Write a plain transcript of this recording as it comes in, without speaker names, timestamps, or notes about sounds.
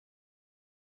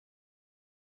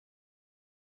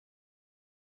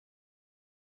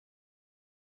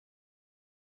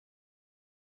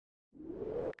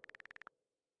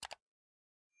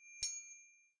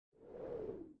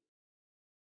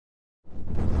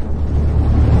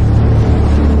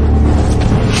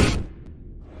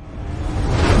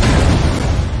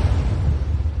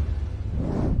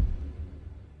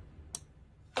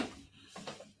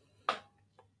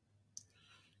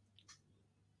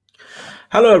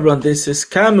Hello everyone, this is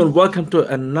Cam and welcome to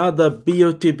another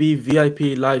BOTB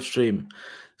VIP live stream.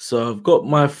 So I've got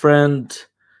my friend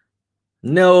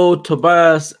Neo,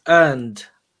 Tobias and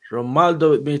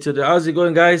Romaldo with me today. How's it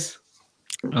going, guys?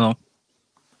 Hello.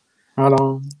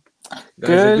 Hello. Guys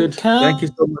are good. Thank you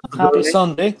so much for Happy joining.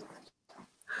 Sunday.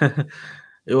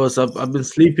 I've been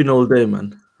sleeping all day,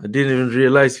 man. I didn't even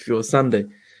realize if it was Sunday.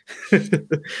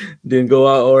 Didn't go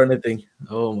out or anything.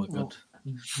 Oh my god.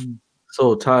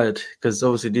 So tired because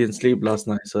obviously didn't sleep last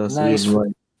night, so that's the reason why.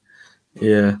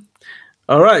 Yeah.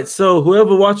 All right. So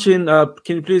whoever watching,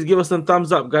 can you please give us some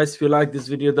thumbs up, guys? If you like this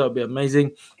video, that would be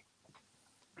amazing.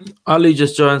 Ali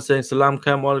just joined saying salam,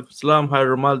 Kam, walaikum salam. Hi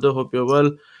Romaldo, hope you're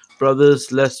well, brothers.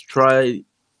 Let's try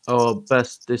our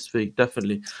best this week.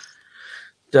 Definitely,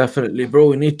 bro.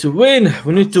 We need to win.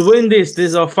 We need to win this. This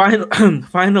is our final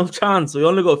final chance. We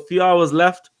only got a few hours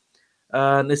left.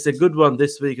 And it's a good one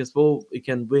this week as well. You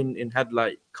can win in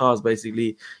headlight cars,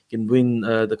 basically. You can win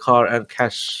the car and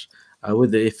cash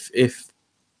with it if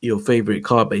your favorite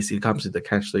car basically comes with the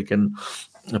cash. So you can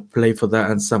play for that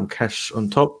and some cash on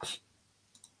top.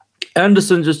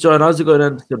 Anderson just joined. How's it going,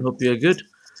 Anderson? Hope you're good.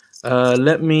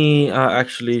 Let me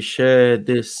actually share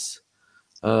this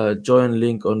join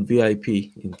link on VIP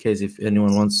in case if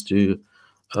anyone wants to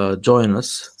join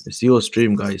us. It's your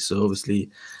stream, guys. So obviously...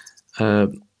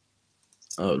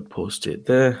 I'll post it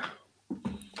there.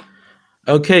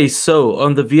 Okay, so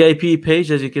on the VIP page,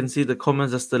 as you can see, the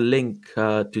comments, that's the link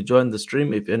to join the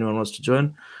stream. If anyone wants to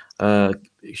join,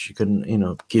 you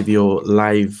can, give your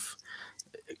live,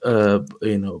 thing.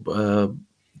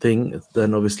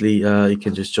 Then obviously you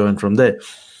can just join from there.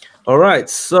 All right,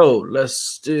 so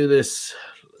let's do this.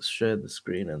 Let's share the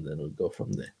screen and then we'll go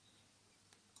from there.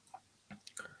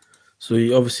 So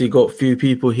we obviously got a few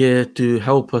people here to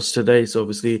help us today. So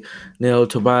obviously Neil,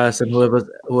 Tobias, and whoever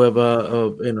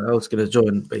else gonna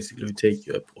join. Basically, we take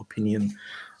your opinion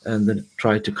and then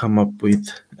try to come up with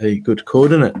a good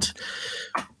coordinate.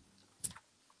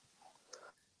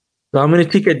 So how many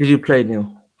tickets did you play,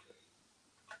 Neil?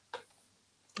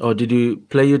 Or did you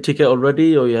play your ticket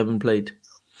already, or you haven't played?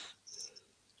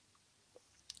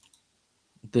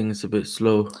 I think it's a bit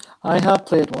slow. I have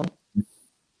played one.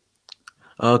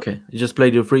 Okay, you just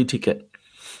played your free ticket.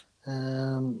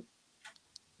 Okay,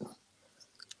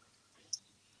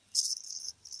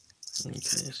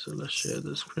 so let's share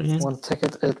the screen. One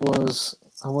ticket. It was.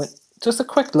 I went just a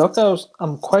quick look.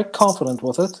 I'm quite confident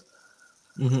with it.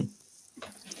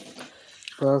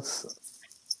 But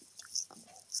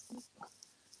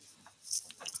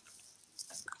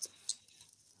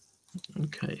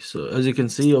okay, so as you can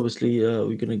see, obviously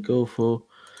we're gonna go for.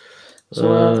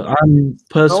 I'm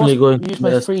personally going to use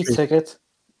my free ticket.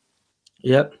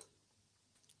 Yep.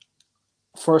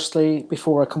 Firstly,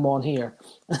 before I come on here.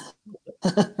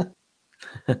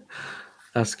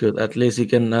 That's good. At least you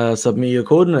can submit your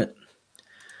coordinate.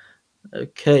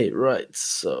 Okay, right.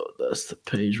 So that's the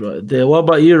page right there. What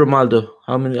about you, Romaldo?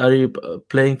 How many are you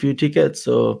playing? Few tickets,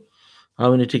 or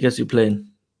how many tickets you playing?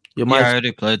 I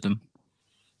already played them.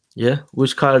 Yeah.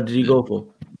 Which card did you go for?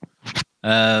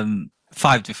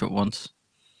 5 different ones.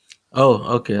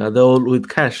 Oh, okay. Are they all with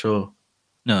cash or?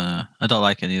 No, I don't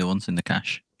like any of the ones in the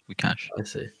cash. With cash. I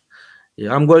see.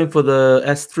 Yeah, I'm going for the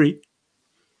S3,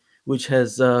 which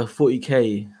has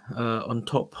 40k on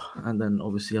top, and then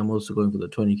obviously I'm also going for the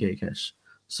 20k cash.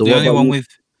 So the only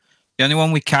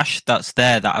one with cash that's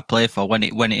there that I play for when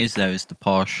it is there is the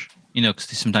Porsche. Because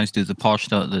they sometimes do the Porsche,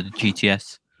 the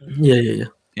GTS. Yeah.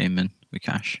 Game in with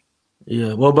cash.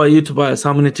 Yeah. What about you, Tobias?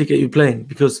 How many tickets you playing?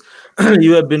 Because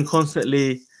you have been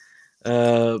constantly,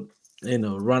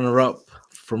 runner-up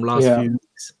from last few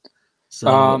weeks. So,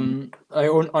 I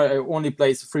only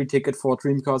place a free ticket for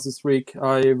Dreamcast this week.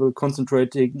 I will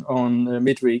concentrate on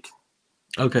Midweek.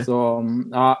 Okay. So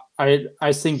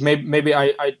I think maybe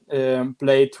I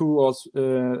play 2 or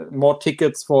more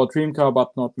tickets for Dreamcast,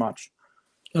 but not much.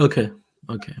 Okay,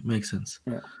 makes sense.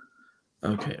 Yeah.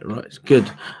 Okay, right, good.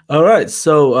 All right,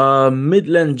 so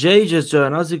Midland J just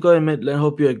joined. How's it going, Midland?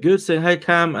 Hope you're good. Saying hi,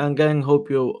 Cam and gang.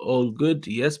 Hope you're all good.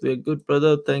 Yes, we're good,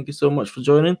 brother. Thank you so much for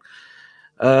joining.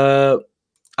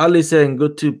 Ali saying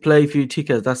good to play a few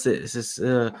tickets. That's it. It's just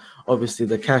obviously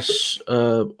the cash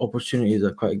opportunities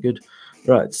are quite good.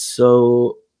 Right,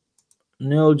 so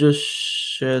Neil just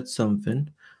shared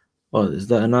something. Oh, is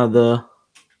that another?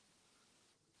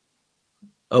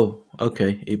 Oh,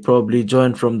 okay. He probably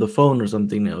joined from the phone or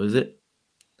something now, is it?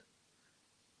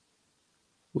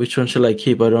 Which one shall I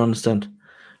keep? I don't understand.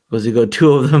 Because you got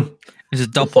 2 of them. It's a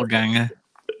doppelganger.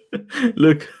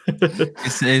 Look.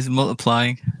 It's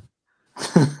multiplying.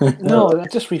 No, I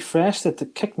just refreshed it to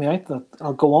kick me out. That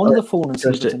I'll go on the phone and see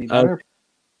if it's any better.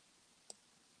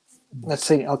 Let's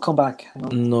see. I'll come back. Hang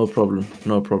on. No problem.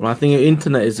 No problem. I think your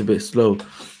internet is a bit slow.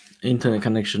 Internet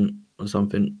connection or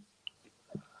something.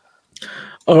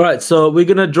 All right, so we're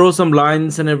gonna draw some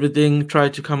lines and everything. Try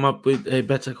to come up with a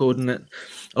better coordinate.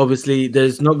 Obviously,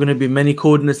 there's not going to be many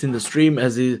coordinates in the stream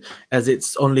as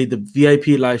it's only the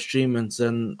VIP live stream, and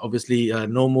then obviously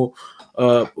normal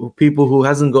people who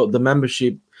hasn't got the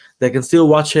membership, they can still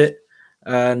watch it.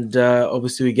 And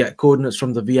obviously, we get coordinates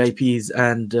from the VIPs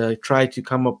and try to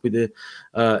come up with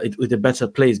a better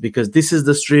place, because this is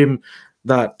the stream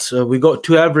that we got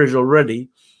to average already.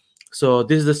 So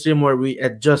this is the stream where we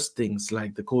adjust things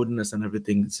like the coordinates and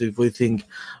everything. So if we think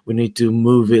we need to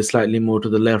move it slightly more to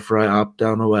the left, right, up,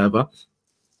 down, or whatever,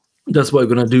 that's what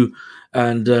we're going to do,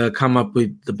 and come up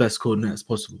with the best coordinates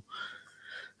possible.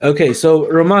 Okay, so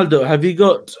Romaldo, have you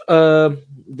got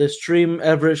the stream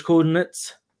average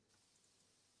coordinates?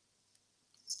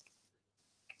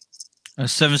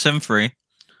 773.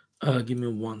 Give me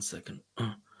 1 second.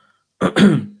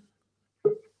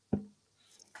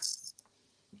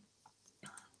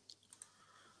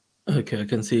 Okay, I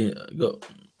can see.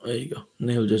 There you go.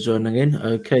 Neil just joining in.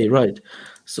 Okay, right.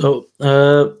 So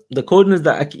the coordinates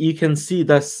that you can see,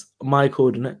 that's my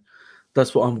coordinate.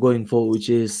 That's what I'm going for, which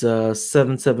is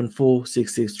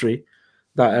 774663.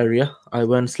 That area. I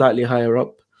went slightly higher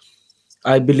up.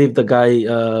 I believe the guy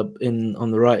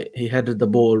on the right, he headed the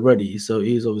ball already, so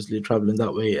he's obviously traveling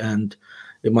that way, and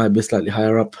it might be slightly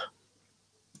higher up.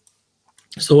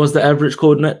 So what's the average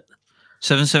coordinate?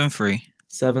 773.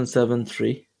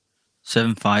 773.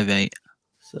 758.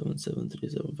 773,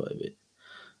 758.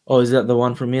 Oh, is that the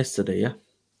one from yesterday? Yeah.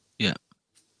 Yeah.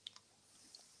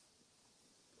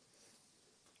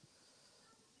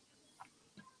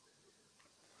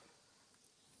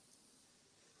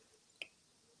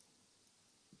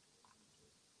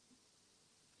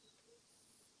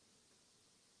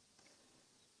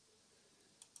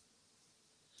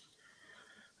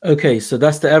 Okay, so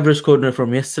that's the average coordinate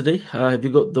from yesterday. Have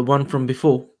you got the one from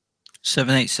before?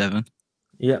 787.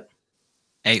 Yeah.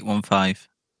 815.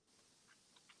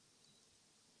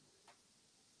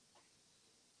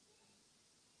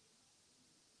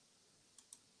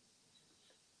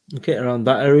 Okay, around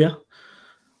that area.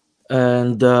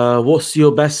 And what's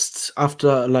your best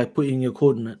after like putting your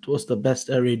coordinate? What's the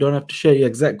best area? You don't have to share your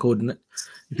exact coordinate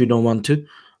if you don't want to.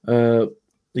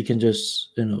 You can just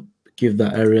give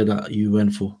that area that you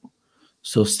went for.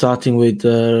 So starting with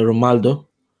Romaldo,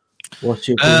 what's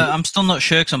your coordinate? I'm still not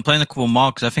sure because I'm playing a couple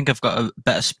more because I think I've got a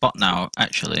better spot now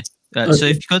actually. Okay. So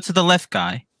if you go to the left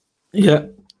guy, yeah.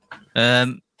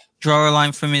 Draw a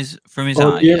line from his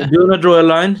eye. Do you want to draw a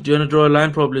line? Do you want to draw a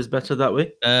line? Probably is better that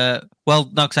way. Well,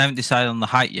 no, because I haven't decided on the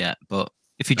height yet. But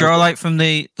if you draw a line from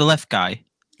the left guy,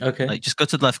 okay, like just go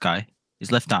to the left guy,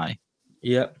 his left eye.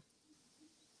 Yeah.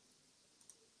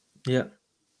 Yeah.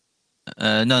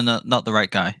 No, not the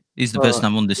right guy. He's the person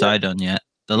I'm undecided on yet.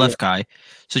 The left guy.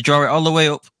 So draw it all the way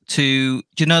up to. Do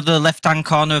you know the left-hand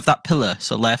corner of that pillar?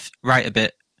 So left, right a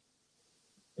bit.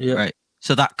 Yeah. Right.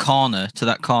 So that corner to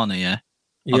that corner, yeah.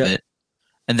 Of Yeah. it.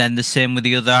 And then the same with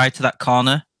the other eye to that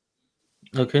corner.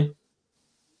 Okay.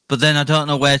 But then I don't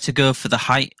know where to go for the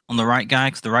height on the right guy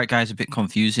because the right guy is a bit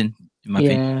confusing in my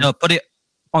opinion. No, put it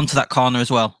onto that corner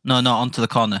as well. No, onto the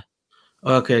corner.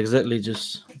 Okay, exactly.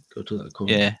 Just go to that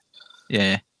corner. Yeah.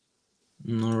 Yeah.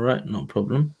 All right, no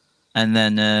problem. And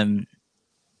then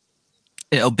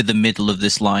it'll be the middle of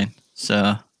this line.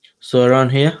 So around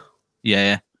here?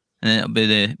 Yeah. And then it'll be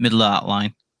the middle of that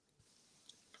line.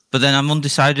 But then I'm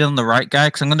undecided on the right guy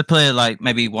because I'm going to play like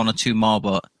maybe one or two more,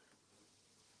 but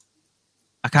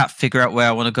I can't figure out where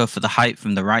I want to go for the height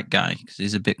from the right guy because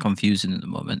he's a bit confusing at the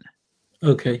moment.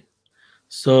 Okay.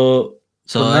 So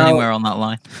anywhere on that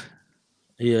line.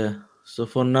 Yeah. So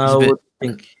for now, what do you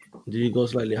think? Do you go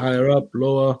slightly higher up,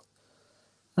 lower?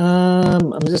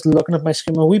 I'm just looking at my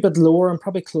screen a wee bit lower. I'm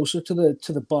probably closer to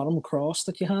the bottom cross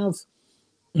that you have.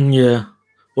 Yeah.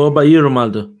 What about you,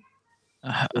 Romaldo?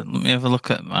 Let me have a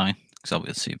look at mine because I'll be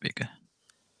able to see bigger.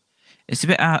 It's a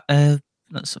bit out.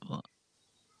 Let's have a look.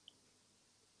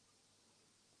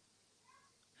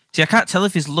 See, I can't tell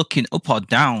if he's looking up or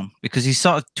down because he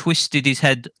sort of twisted his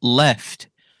head left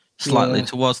slightly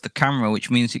towards the camera, which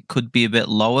means it could be a bit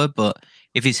lower. But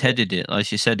if he's headed it,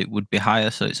 like you said, it would be higher.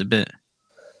 So it's a bit.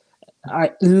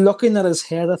 Looking at his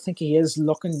head, I think he is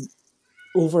looking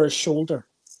over his shoulder.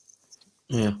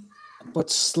 Yeah.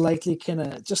 But slightly kind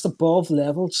of just above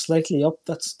level, slightly up.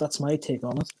 That's my take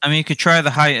on it. I mean, you could try the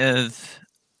height of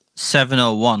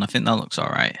 701. I think that looks all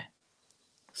right.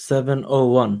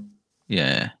 701.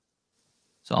 Yeah.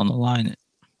 So on the line,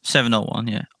 701.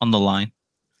 Yeah, on the line.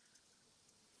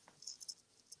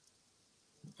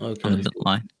 Okay. On the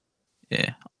line.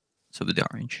 Yeah. So with the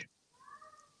orange.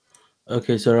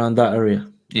 Okay, so around that area.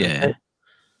 Yeah. Okay.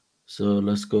 So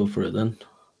let's go for it then.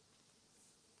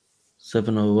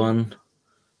 701.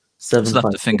 Still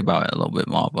have to think about it a little bit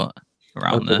more, but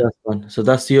around there. That's fine. So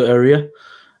that's your area.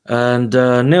 And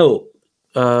Neil,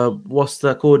 what's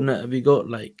the coordinate have you got?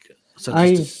 Like,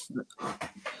 I've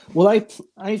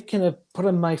kind of put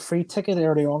in my free ticket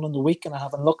earlier on in the week, and I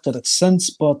haven't looked at it since.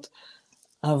 But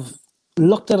I've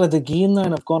looked at it again now,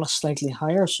 and I've gone a slightly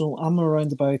higher. So I'm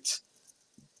around about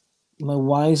my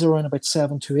Y's around about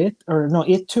 728, or no,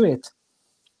 828.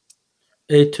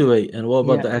 828. And what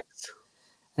about the X?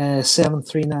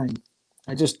 739.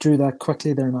 I just drew that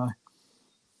quickly there now.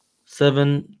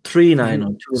 739 or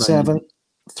 29?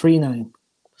 739.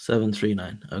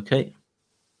 739. Okay.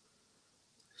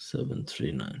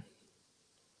 739.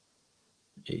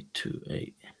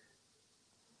 828.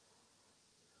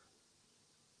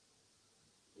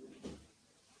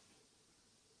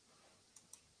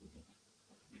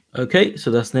 Okay,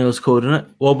 so that's Neil's coordinate.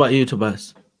 What about you,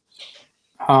 Tobias?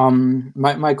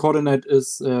 My coordinate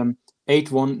is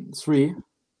 813.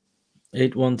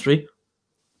 813.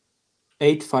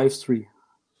 853.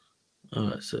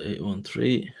 All right, so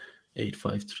 813,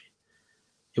 853.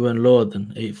 You went lower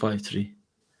than 853.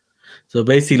 So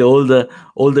basically, all the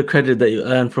credit that you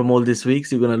earned from all these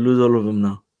weeks, you're gonna lose all of them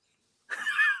now.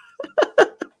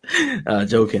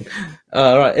 Joking.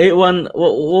 All right, 81.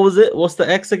 What was it? What's the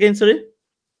X again? Sorry.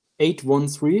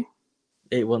 813.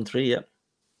 813. Yeah.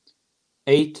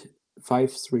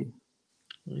 853.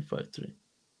 853.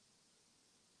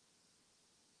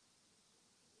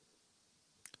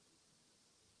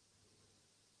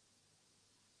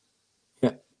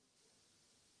 Yeah.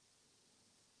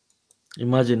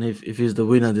 Imagine if he's the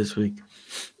winner this week.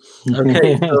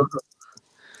 Okay.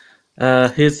 So,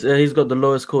 he's got the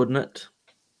lowest coordinate.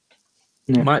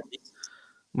 Yeah.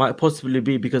 Might possibly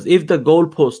be because if the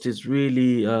goalpost is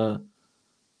really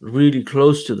really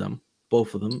close to them,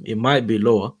 both of them, it might be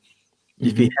lower.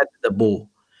 If he had the ball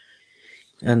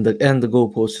and the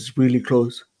goalpost is really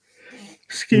close.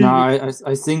 No, I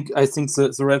think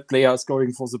the red player is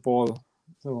going for the ball.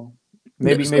 So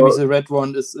maybe the red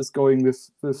one is going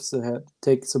with the head.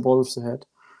 Take the ball with the head.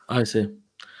 I see.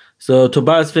 So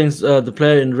Tobias thinks the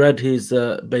player in red, he's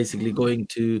basically going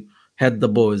to head the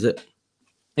ball, is it?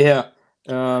 Yeah.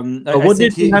 What do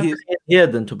you think happening in here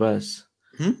then, Tobias?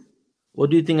 What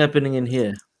do you think happening in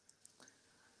here?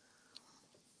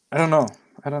 I don't know.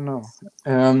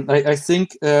 I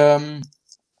think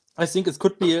it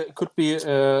could be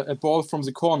a ball from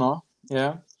the corner.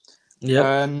 Yeah.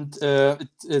 Yeah. And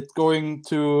it's going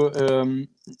to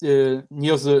near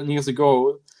the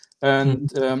goal.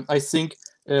 And I think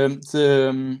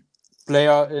the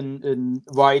player in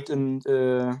white and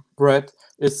red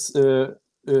is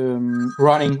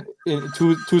running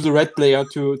to the red player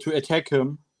to attack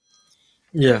him.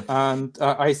 Yeah. And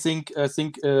I think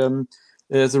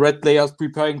the red player is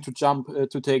preparing to jump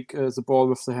to take the ball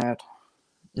with the head.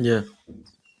 Yeah.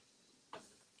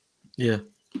 Yeah.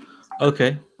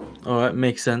 Okay. All right.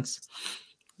 Makes sense.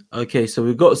 Okay. So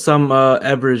we've got some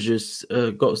averages,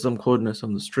 got some coordinates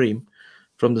on the stream.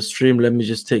 From the stream, let me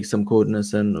just take some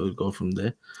coordinates and we'll go from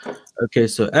there. Okay.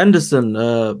 So Anderson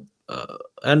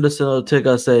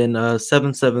Ortega saying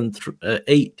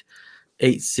 778.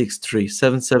 863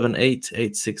 778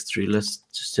 863. Let's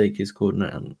just take his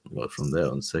coordinate and go from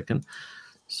there on a second.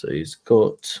 So he's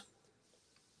got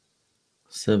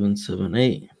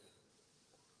 778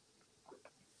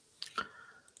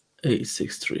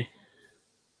 863.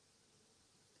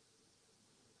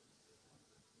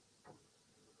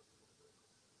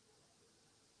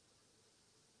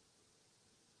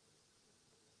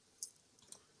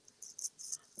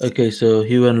 Okay, so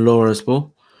he went lower as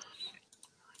well.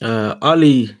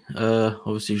 Ali,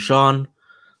 obviously Sean,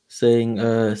 saying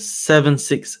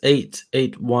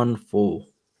 768-814.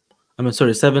 I mean,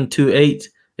 sorry,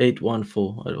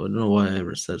 728-814. I don't know why I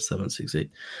ever said 768,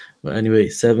 but anyway,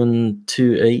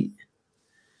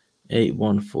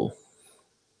 728-814.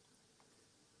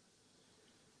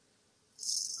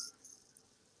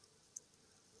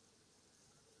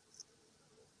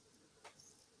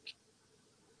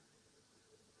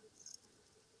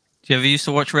 Do you ever used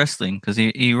to watch wrestling? Because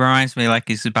he reminds me like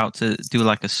he's about to do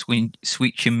like a sweet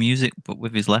chin music, but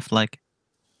with his left leg.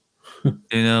 You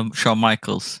know, Shawn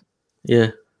Michaels.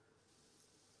 Yeah.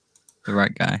 The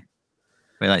right guy.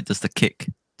 Where he like does the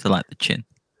kick to like the chin.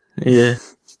 Yeah.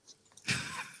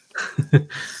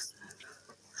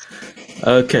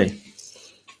 Okay.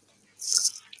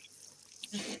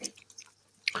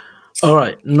 All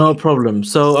right, no problem.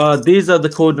 So these are the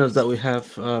coordinates that we have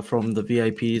from the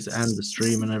VIPs and the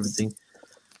stream and everything.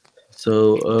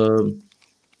 So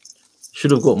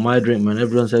should have got my drink, man.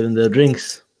 Everyone's having their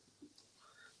drinks.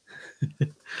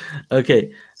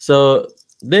 Okay, so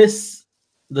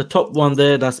the top one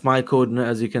there, that's my coordinate.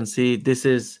 As you can see, this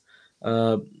is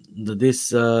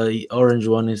this orange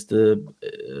one is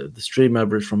the stream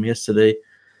average from yesterday,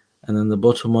 and then the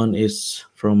bottom one is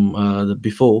from the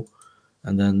before,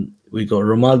 and then we got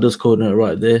Ronaldo's coordinate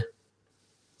right there,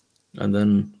 and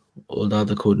then all the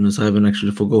other coordinates. I haven't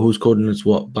actually forgot whose coordinates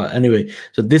what, but anyway,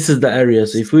 so this is the area.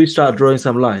 So if we start drawing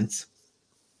some lines,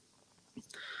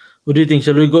 what do you think?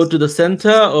 Shall we go to the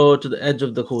center or to the edge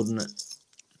of the coordinate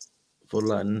for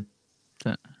line?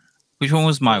 Which one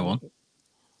was my one?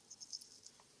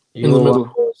 In the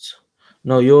middle.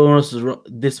 No, yours was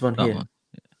this one That here. one.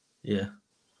 Yeah,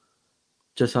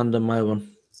 just under my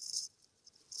one.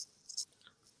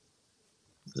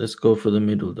 Let's go for the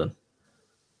middle then.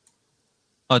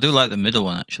 Oh, I do like the middle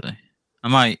one actually. I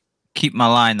might keep my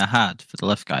line I had for the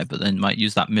left guy, but then might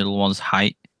use that middle one's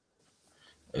height.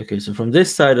 Okay, so from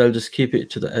this side, I'll just keep it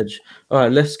to the edge. All right,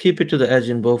 let's keep it to the edge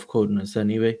in both coordinates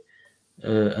anyway,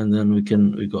 and then we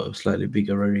got a slightly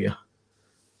bigger area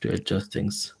to adjust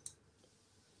things.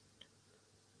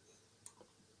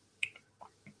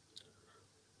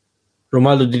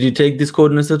 Ronaldo, did you take these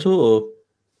coordinates at all? Or?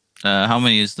 How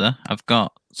many is there? I've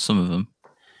got some of them.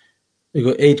 We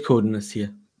got 8 coordinates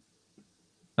here.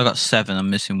 I've got 7. I'm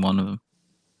missing one of them.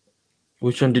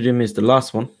 Which one did you miss? The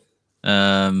last one?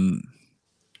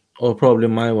 Or probably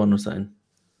my one or something.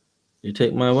 You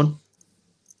take my one?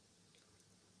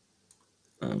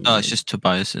 Oh, it's just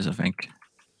Tobias's, I think.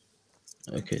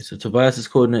 Okay, so Tobias's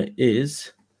coordinate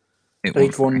is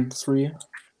 813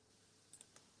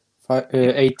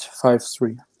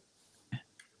 853.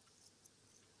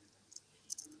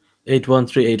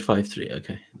 813853.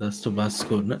 Okay, that's Tobias's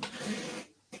coordinate.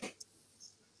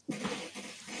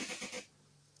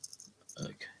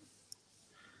 Okay.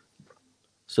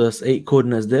 So that's 8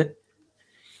 coordinates there.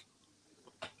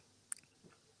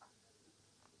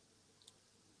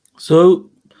 So,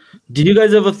 did you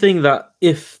guys ever think that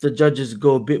if the judges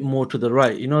go a bit more to the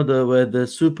right, you know, where the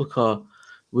supercar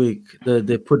week,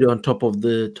 they put it on top of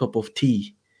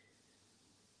T?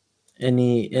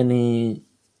 Any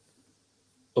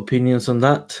opinions on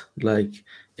that? Like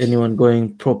anyone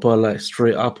going proper like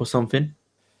straight up or something?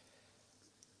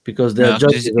 Because they're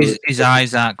his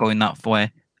eyes aren't going that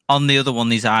way. On the other one,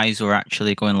 his eyes were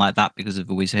actually going like that because of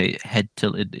his head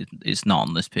tilted. It's not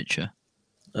on this picture.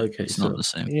 Okay, it's not the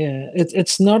same. Yeah,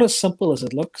 it's not as simple as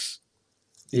it looks.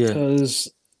 Yeah,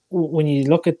 because when you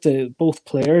look at both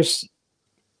players,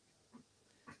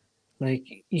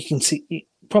 like you can see, you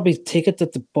probably take it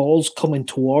that the ball's coming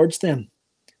towards them.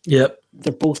 Yep,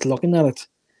 they're both looking at it.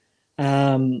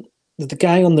 The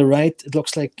guy on the right, it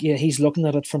looks like he's looking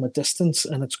at it from a distance,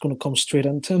 and it's going to come straight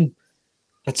into him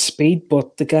at speed.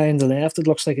 But the guy on the left, it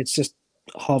looks like it's just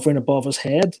hovering above his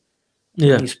head.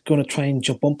 Yeah, he's going to try and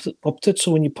jump up to it.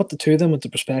 So when you put the two of them into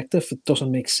perspective, it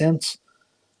doesn't make sense.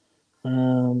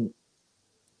 Is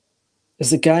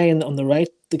the guy on the right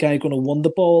the guy going to win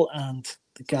the ball, and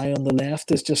the guy on the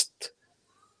left is just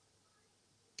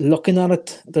looking at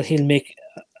it that he'll make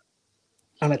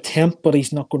an attempt, but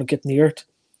he's not going to get near it.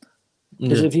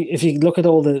 Because if you look at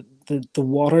all the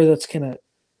water that's kind of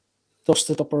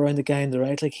dusted up around the guy on the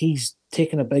right, like he's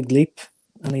taking a big leap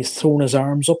and he's throwing his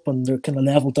arms up and they're kind of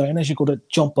level down as you go to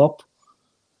jump up.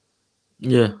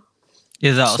 Yeah.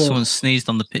 Yeah, that was someone sneezed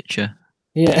on the picture.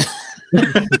 Yeah. Well,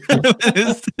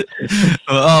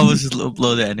 we'll just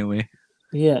upload it anyway.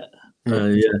 Yeah.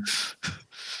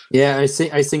 Yeah, I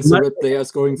think the red player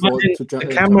is going for it to jump.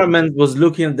 The cameraman was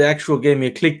looking at the actual game.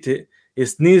 He clicked it. He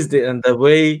sneezed it, and the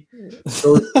way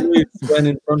those sneezes went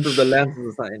in front of the lens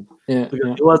or something. Yeah,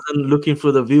 because he wasn't looking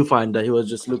through the viewfinder. He was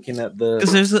just looking at the.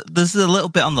 Because there's a little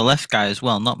bit on the left guy as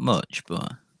well, not much,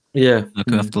 but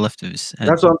looking off the left of his head.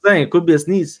 That's what I'm saying. It could be a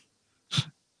sneeze.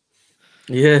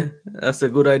 Yeah, that's a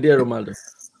good idea, Ronaldo.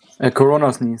 A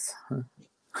corona sneeze.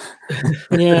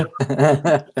 Yeah.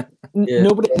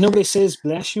 Nobody says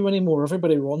bless you anymore.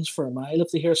 Everybody runs for a mile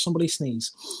if they hear somebody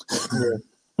sneeze.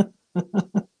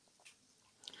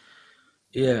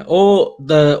 Yeah. Or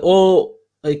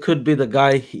it could be the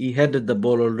guy, he headed the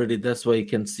ball already. That's why you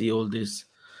can see all these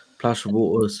splash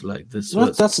waters like this.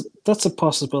 That's a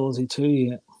possibility too,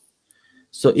 yeah.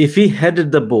 So if he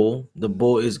headed the ball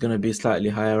is gonna be slightly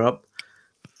higher up,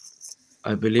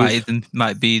 I believe.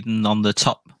 Might be even on the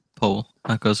top pole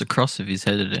that goes across if he's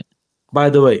headed it. By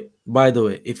the way,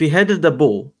 if he headed the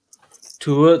ball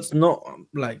towards, not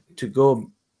like to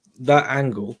go that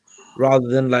angle, rather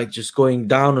than like just going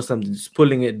down or something, just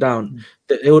pulling it down,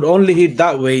 it would only hit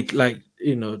that way. Like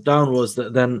downwards,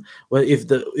 then if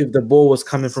the ball was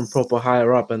coming from proper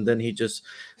higher up, and then he just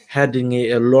heading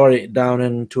it, lower it down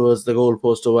and towards the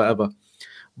goalpost or whatever.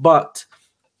 But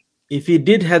if he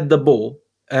did head the ball,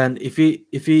 and if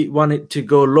he wanted to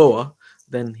go lower,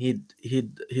 then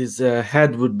his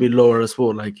head would be lower as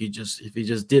well. Like if he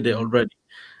just did it already,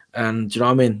 and you know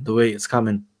what I mean, the way it's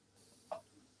coming.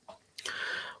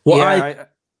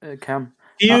 Cam.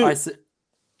 You,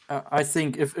 I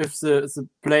think if the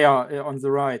player on the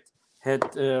right had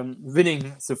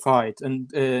winning the fight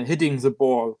and hitting the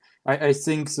ball, I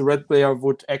think the red player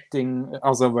would acting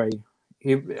other way.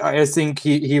 I think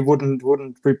he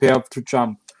wouldn't prepare to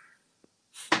jump.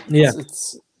 yeah.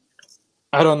 It's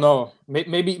I don't know.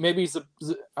 Maybe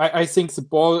I think the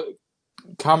ball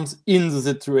comes in the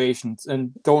situations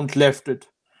and don't left it.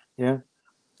 Yeah.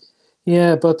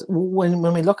 Yeah, but when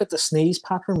we look at the sneeze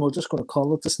pattern, we're just going to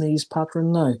call it the sneeze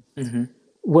pattern now. Mm-hmm.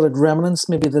 Would it remnants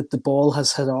maybe that the ball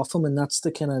has hit off him, and that's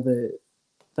the kind of the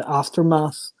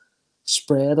aftermath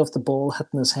spread of the ball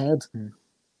hitting his head?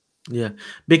 Yeah,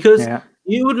 because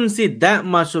you wouldn't see that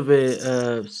much of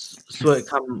a sweat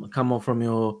come off from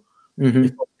your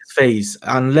face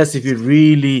unless if you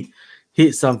really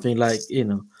hit something like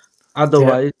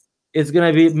Otherwise, it's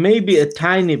gonna be maybe a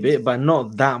tiny bit, but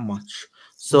not that much.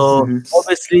 So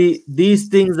obviously, these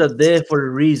things are there for a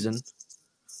reason,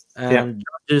 and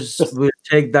judges will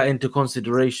take that into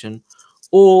consideration.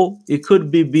 Or it could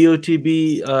be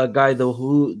BOTB guy,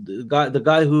 the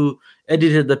guy who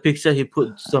edited the picture. He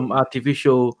put some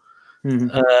artificial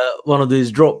one of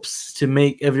these drops to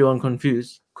make everyone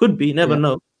confused. Could be, never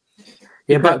know.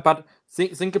 Yeah, but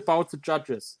think about the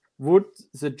judges. Would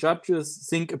the judges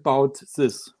think about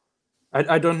this?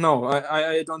 I don't know.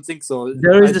 I don't think so.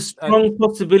 There is a strong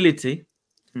possibility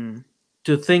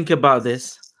to think about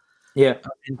this. Yeah.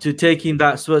 Into taking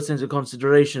that sweats into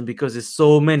consideration, because it's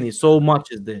so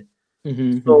much is there.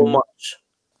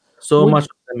 So much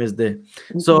of them is there.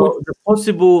 So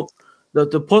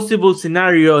the possible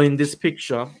scenario in this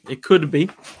picture, it could be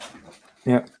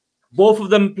both of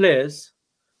them players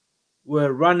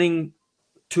were running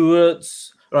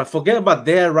towards, right, forget about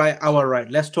their right, our right.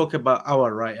 Let's talk about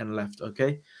our right and left,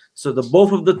 okay? So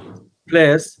both of the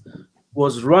players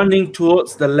was running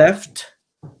towards the left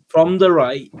from the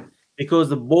right, because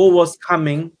the ball was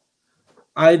coming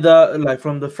either like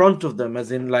from the front of them,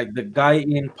 as in like the guy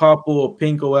in purple or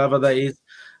pink or whatever that is,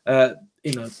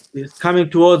 is coming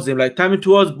towards him, like coming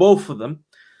towards both of them.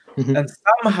 And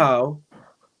somehow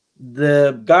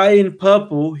the guy in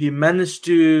purple, he managed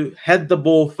to head the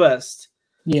ball first.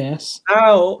 Yes.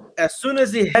 Now, as soon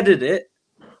as he headed it,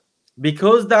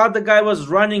 because the other guy was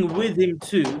running with him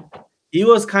too, he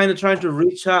was kind of trying to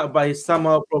reach out, by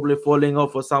somehow probably falling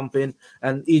off or something,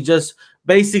 and he just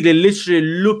basically literally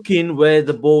looking where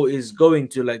the ball is going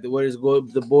to, like where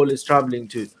the ball is traveling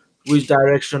to, which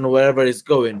direction or wherever it's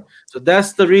going. So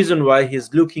that's the reason why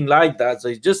he's looking like that. So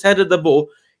he just headed the ball.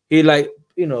 He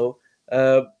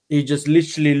he just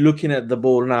literally looking at the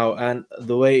ball now and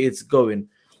the way it's going.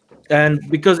 And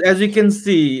because as you can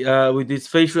see with his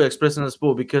facial expression as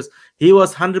well, because he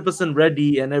was 100%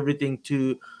 ready and everything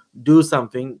to do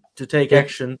something, to take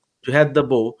action, to head the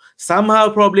ball, somehow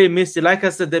probably missed it. Like I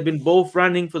said, they've been both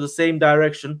running for the same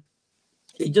direction.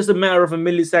 It's just a matter of a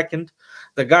millisecond.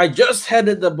 The guy just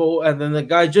headed the ball, and then the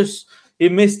guy he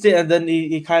missed it, and then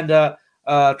he kind of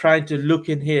trying to look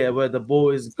in here where the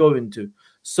ball is going to.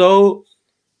 So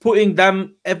putting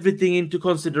everything into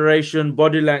consideration,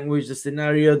 body language, the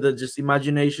scenario, the just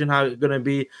imagination, how it's gonna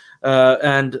be,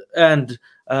 and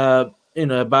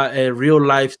about a real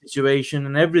life situation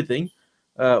and everything,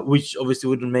 which obviously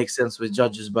wouldn't make sense with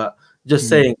judges, but just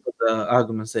saying for the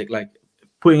argument's sake, like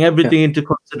putting everything into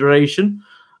consideration,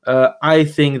 I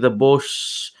think the ball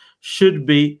should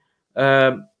be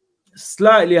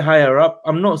slightly higher up.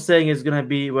 I'm not saying it's gonna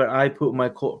be where I put my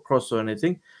cross or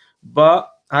anything, but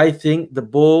I think the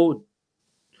ball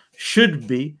should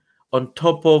be on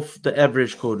top of the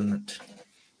average coordinate,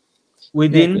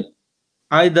 within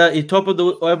either a top of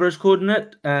the average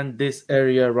coordinate and this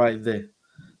area right there.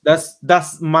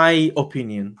 That's my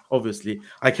opinion. Obviously,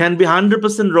 I can be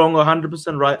 100% wrong or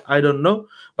 100% right. I don't know,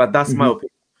 but that's my opinion.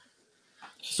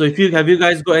 So, have you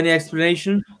guys got any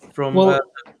explanation from? Well,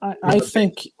 I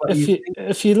think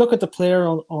if you look at the player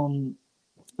on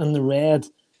in the red,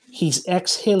 he's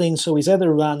exhaling, so he's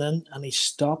either ran in and he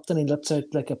stopped and he lets out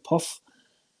like a puff.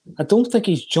 I don't think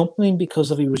he's jumping, because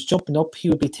if he was jumping up, he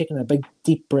would be taking a big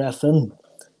deep breath in,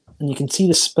 and you can see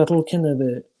the spittle kind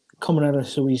of coming out of.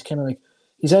 So he's kind of like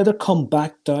he's either come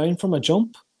back down from a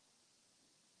jump,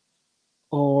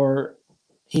 or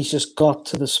he's just got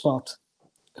to the spot.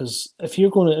 Because if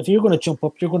you're gonna jump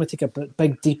up, you're gonna take a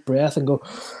big deep breath and go.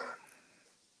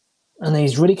 And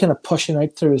he's really kind of pushing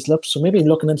out through his lips, so maybe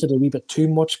looking into it a wee bit too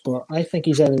much. But I think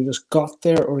he's either just got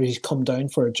there or he's come down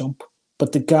for a jump.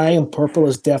 But the guy in purple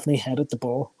has definitely headed the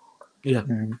ball. Yeah.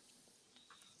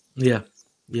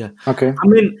 Yeah. Okay. I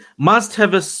mean, must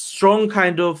have a strong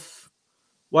kind of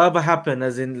whatever happened,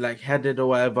 as in like headed or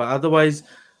whatever. Otherwise,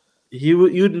 you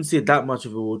wouldn't see that much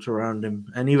of a water around him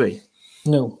anyway.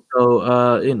 No.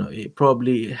 So it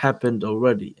probably happened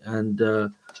already, and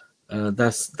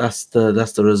that's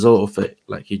the result of it.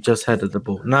 Like he just headed the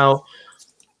ball. Now,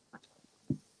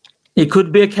 it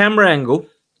could be a camera angle.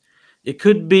 It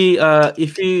could be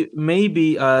if you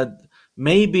maybe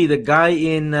the guy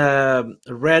in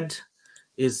red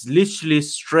is literally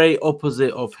straight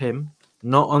opposite of him,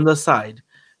 not on the side,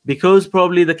 because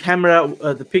probably the camera,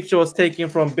 the picture was taken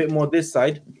from a bit more this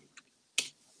side.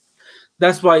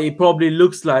 That's why it probably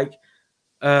looks like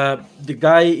the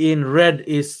guy in red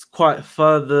is quite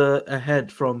further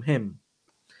ahead from him.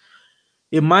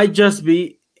 It might just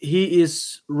be he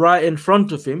is right in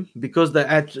front of him because the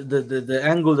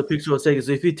angle the picture was taken.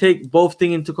 So if you take both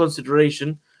things into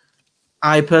consideration,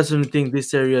 I personally think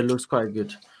this area looks quite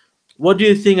good. What do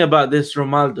you think about this,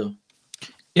 Romaldo?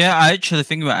 Yeah, I actually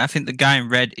think about it. I think the guy in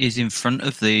red is in front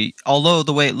of although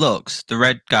the way it looks, the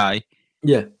red guy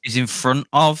is in front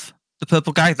of the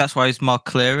purple guy. That's why he's more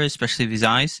clearer, especially with his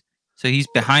eyes. So he's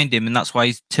behind him, and that's why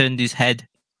he's turned his head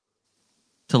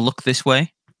to look this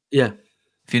way. Yeah.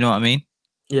 If you know what I mean.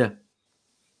 Yeah.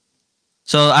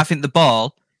 So I think the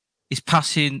ball is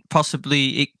passing,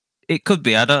 possibly, it could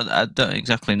be. I don't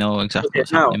exactly know exactly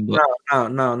what's happening. But...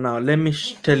 Now, let me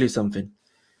tell you something.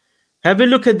 Have a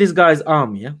look at this guy's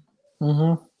arm, yeah?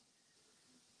 Mm-hmm.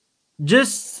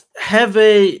 Just have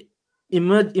a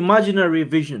imaginary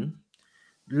vision.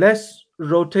 Let's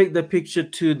rotate the picture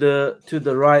to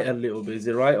the right a little bit. Is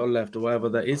it right or left or whatever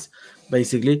that is,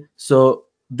 basically? So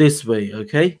this way,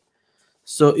 okay?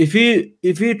 So if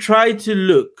you try to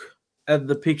look at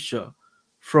the picture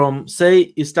from,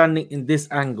 say, he's standing in this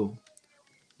angle,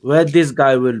 where this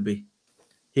guy will be,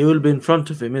 he will be in front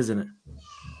of him, isn't it?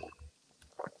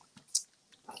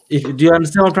 Do you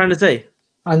understand what I'm trying to say?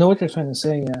 I know what you're trying to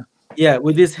say. Yeah. Yeah,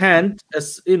 with his hand,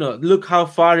 as you know, look how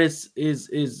far is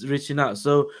reaching out.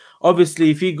 So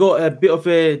obviously, if he got a bit of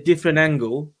a different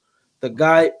angle, the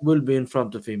guy will be in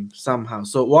front of him somehow.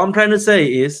 So what I'm trying to say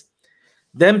is,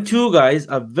 them two guys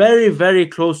are very, very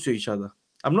close to each other.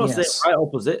 I'm not saying right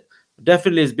opposite.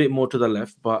 Definitely is a bit more to the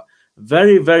left, but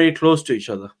very, very close to each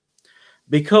other.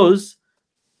 Because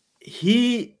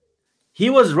he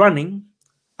was running.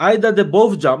 Either they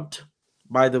both jumped,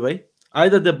 by the way.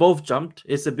 Either they both jumped.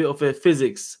 It's a bit of a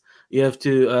physics. You have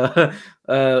to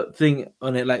think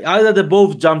on it. Like either they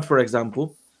both jumped, for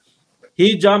example.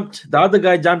 He jumped, the other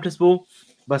guy jumped as well,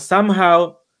 but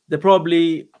somehow they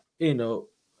probably,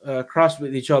 crashed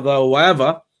with each other or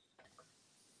whatever.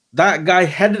 That guy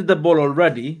headed the ball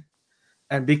already,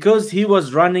 and because he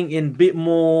was running in a bit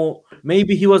more,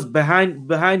 maybe he was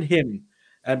behind him,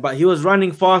 but he was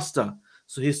running faster,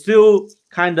 so he's still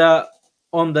kind of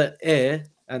on the air.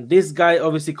 And this guy,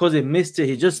 obviously, because he missed it,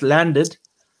 he just landed,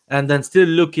 and then still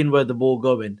looking where the ball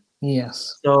going.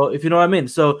 Yes. So if you know what I mean.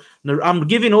 So I'm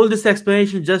giving all this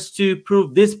explanation just to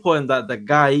prove this point that the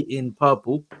guy in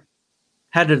purple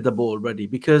headed the ball already.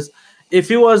 Because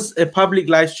if it was a public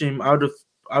live stream, I would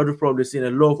have probably seen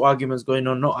a lot of arguments going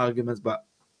on, not arguments, but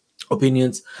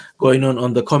opinions going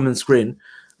on the comment screen.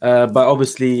 But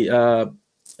obviously,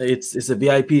 it's a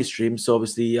VIP stream, so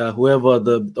obviously,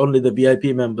 only the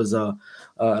VIP members are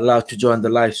allowed to join the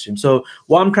live stream. So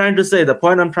what I'm trying to say, the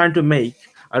point I'm trying to make,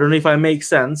 I don't know if I make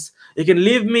sense. You can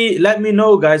let me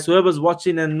know, guys, whoever's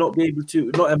watching and not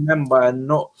a member and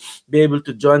not be able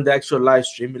to join the actual live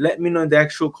stream. Let me know in the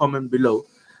actual comment below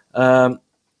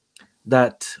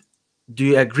that do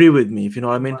you agree with me, if you know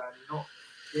what I mean. Not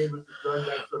be able to join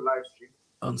the actual live stream.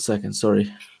 1 second,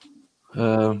 sorry.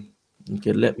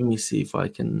 Okay, let me see if I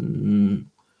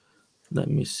can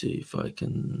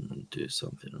do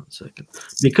something. 1 second,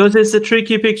 because it's a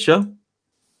tricky picture.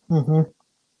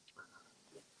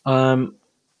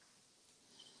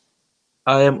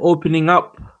 I am opening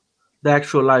up the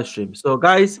actual live stream. So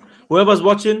guys, whoever's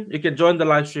watching, you can join the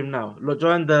live stream now.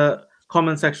 Join the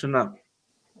comment section now.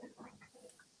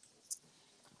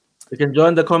 You can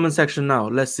join the comment section now.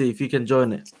 Let's see if you can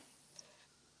join it.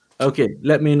 Okay,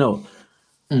 let me know.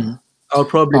 I'll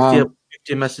probably see a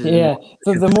 50 messages. Yeah,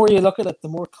 the more you look at it, the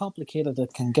more complicated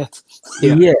it can get.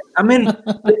 I mean,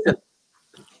 listen,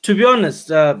 to be honest,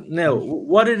 Neil,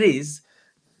 what it is,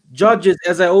 judges,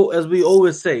 as we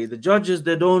always say, the judges,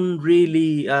 they don't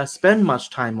really spend much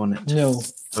time on it. No.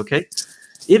 Okay,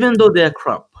 even though they're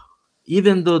crap,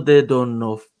 even though they don't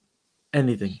know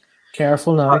anything.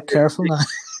 Careful now. Careful now.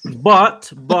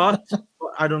 But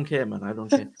I don't care, man. I don't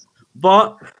care.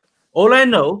 But all I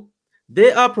know,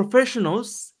 they are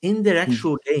professionals in their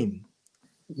actual game,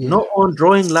 not on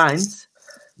drawing lines.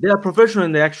 They are professional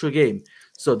in the actual game.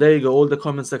 So there you go. All the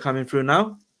comments are coming through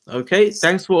now. Okay,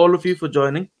 thanks for all of you for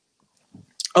joining.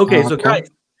 Okay, so guys,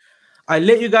 I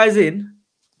let you guys in.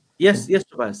 Yes,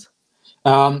 Tobias.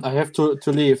 I have to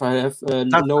leave. I have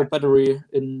low battery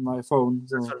in my phone.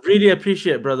 So. Really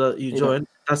appreciate, brother, you joined.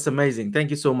 That's amazing. Thank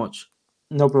you so much.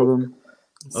 No problem.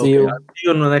 See you. I'll see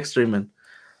you on the next stream, man.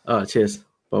 Cheers.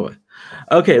 Bye-bye.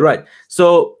 Okay, right.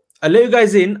 So I let you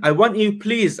guys in. I want you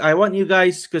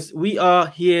guys, because we are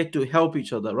here to help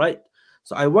each other, right?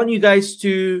 So I want you guys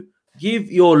to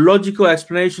give your logical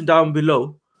explanation down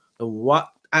below of what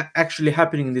actually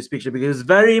happening in this picture, because it's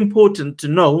very important to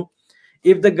know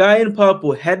if the guy in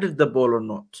purple headed the ball or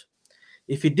not.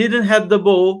 If he didn't head the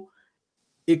ball,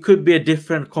 it could be a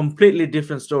completely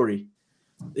different story.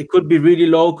 It could be really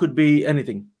low, could be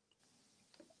anything.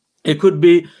 It could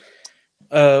be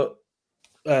the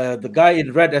guy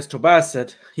in red, as Tobias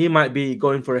said, he might be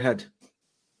going for a head.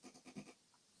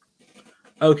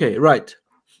 Okay, right.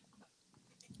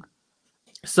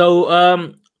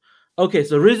 So okay,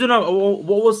 so reason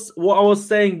what I was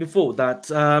saying before that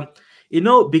you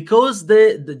know, because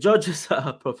the judges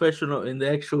are professional in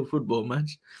the actual football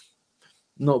match,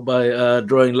 not by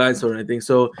drawing lines or anything,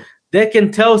 so they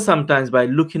can tell sometimes by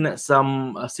looking at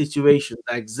some situation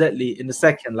exactly in a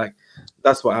second, like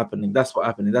that's what happening, that's what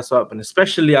happening, that's what happening.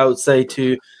 Especially I would say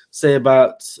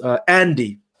about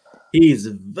Andy. He's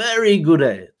very good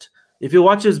at it. If you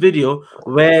watch his video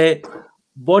where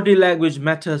body language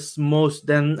matters most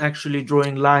than actually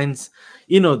drawing lines,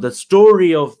 you know, the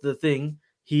story of the thing,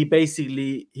 he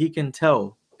can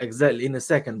tell exactly in a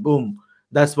second, boom,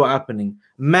 that's what happening.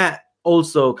 Matt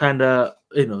also kind of,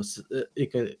 you know, you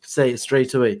can say it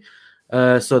straight away.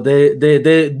 So they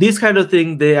this kind of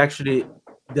thing they are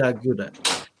good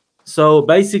at. So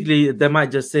basically they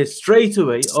might just say straight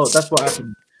away, oh, that's what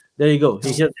happened. There you go.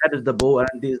 He just headed the ball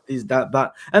and this,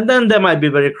 that, and then they might be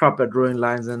very crap at drawing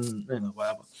lines and, you know,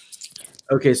 whatever.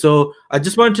 Okay, so I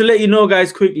just want to let you know,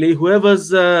 guys, quickly,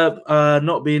 whoever's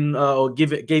not been or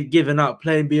given up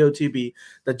playing BOTB,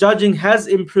 the judging has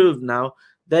improved now.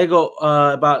 They got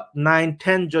about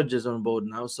 9-10 judges on board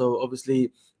now. So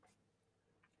obviously,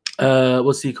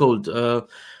 what's he called?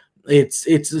 It's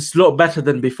a lot better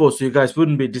than before. So you guys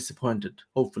wouldn't be disappointed,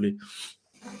 hopefully.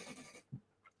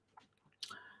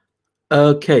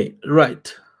 Okay,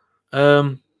 right.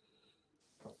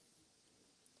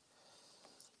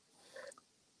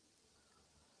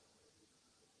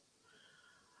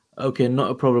 Okay,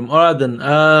 not a problem. All right then.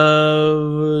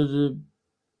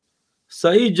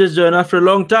 Saeed just joined after a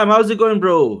long time. How's it going,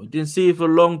 bro? Didn't see you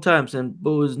for a long time. And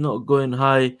ball is not going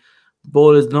high.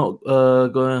 Ball is not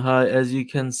going high. As you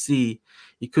can see,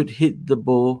 he could hit the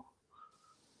ball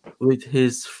with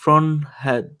his front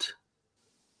head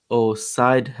or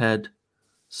side head.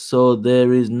 So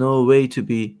there is no way to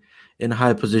be in a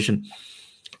high position.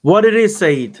 What it is,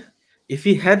 Saeed, if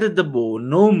he headed the ball,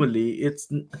 normally it's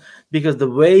because the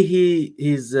way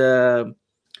his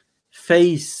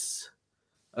face,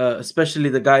 especially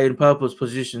the guy in purple is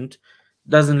positioned,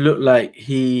 doesn't look like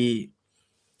he.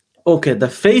 Okay, the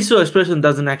facial expression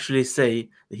doesn't actually say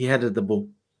that he headed the ball,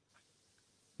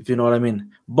 if you know what I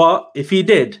mean. But if he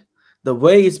did, the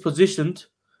way he's positioned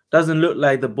doesn't look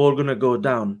like the ball gonna go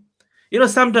down. You know,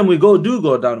 sometimes we do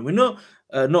go down. We know,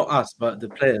 not us, but the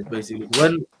players basically.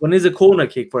 When it's a corner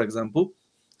kick, for example,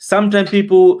 sometimes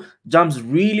people jumps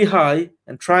really high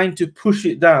and trying to push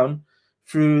it down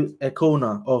through a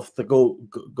corner of the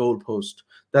goal post.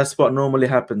 That's what normally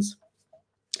happens.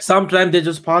 Sometimes they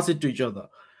just pass it to each other.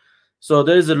 So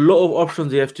there is a lot of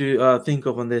options you have to think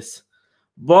of on this.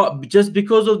 But just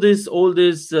because of this, all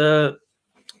this so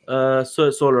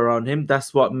it's all around him,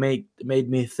 that's what made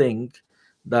me think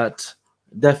that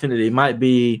definitely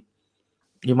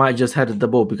you might just head at the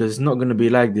ball, because it's not going to be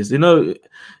like this. You know,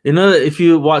 if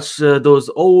you watch those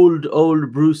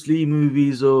old Bruce Lee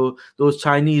movies or those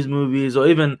Chinese movies or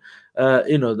even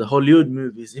you know, the Hollywood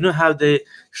movies, you know how they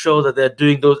show that they're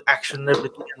doing those action and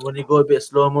everything, and when you go a bit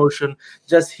slow motion,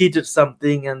 just hit at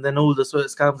something and then all the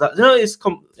sweat comes out.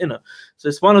 You know, so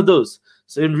it's one of those.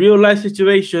 So in real life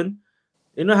situation,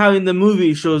 you know how in the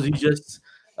movie it shows you just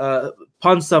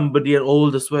punch somebody and all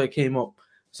the sweat came up.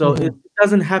 So it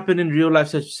doesn't happen in real life.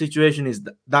 Such situation is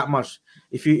that much.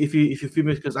 If you film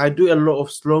it, because I do a lot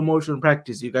of slow motion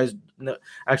practice. You guys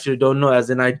actually don't know, as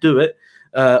in I do it.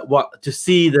 What to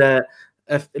see the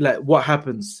like what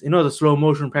happens? You know, the slow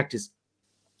motion practice.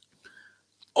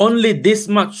 Only this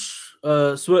much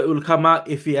sweat will come out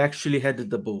if he actually headed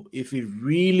the ball. If he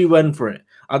really went for it.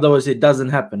 Otherwise, it doesn't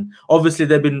happen. Obviously,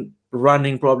 they've been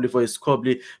running probably for his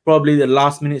probably the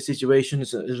last minute situation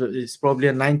is probably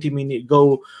a 90-minute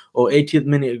goal or 80th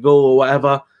minute goal or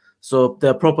whatever. So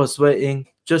they're proper sweating,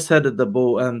 just headed the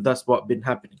ball, and that's what been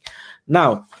happening.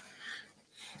 Now,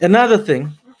 another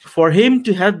thing, for him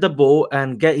to head the ball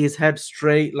and get his head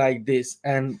straight like this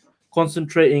and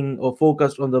concentrating or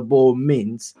focused on the ball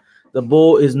means the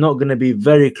ball is not going to be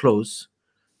very close,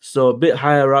 so a bit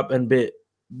higher up and bit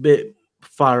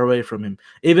far away from him.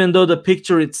 Even though the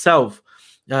picture itself,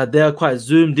 they are quite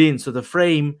zoomed in, so the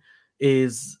frame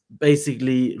is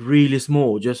basically really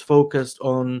small, just focused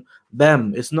on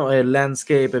them. It's not a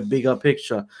landscape, a bigger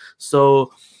picture.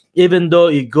 So even though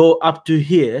you go up to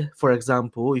here, for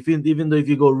example, even though if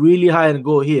you go really high and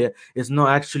go here, it's not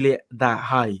actually that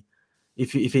high,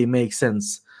 if it makes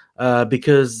sense.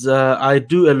 Because I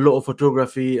do a lot of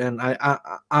photography, and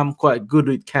I'm quite good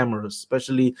with cameras,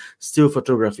 especially still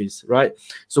photographies, right?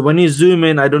 So when you zoom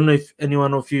in, I don't know if any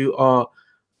one of you are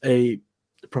a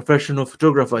professional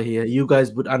photographer here, you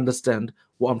guys would understand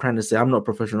what I'm trying to say. I'm not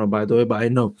professional, by the way, but I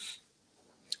know.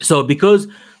 So because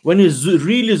when you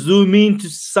really zoom into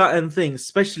certain things,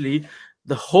 especially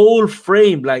the whole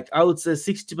frame, like I would say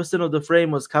 60% of the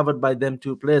frame was covered by them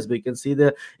two players. But you can see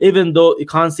there, even though you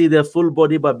can't see their full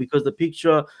body, but because the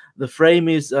picture, the frame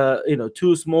is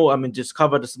too small, I mean, just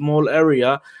covered a small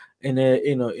area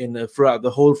throughout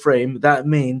the whole frame. That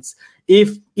means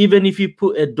even if you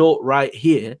put a dot right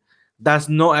here, that's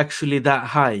not actually that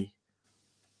high.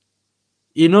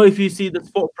 You know, if you see the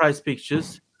spot price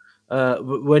pictures,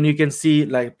 when you can see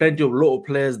like plenty of local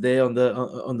players there on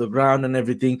the ground and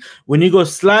everything, when you go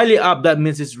slightly up, that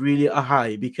means it's really a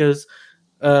high, because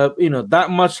that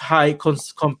much high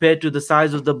compared to the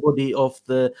size of the body of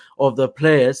the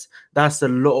players, that's a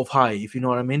lot of high, if you know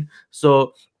what I mean.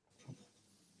 So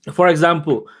for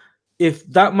example, if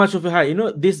that much of a high,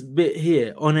 this bit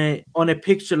here on a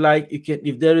picture, like you can,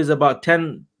 if there is about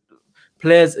 10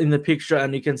 players in the picture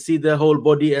and you can see their whole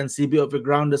body and see a bit of the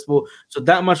ground as well, so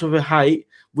that much of a height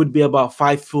would be about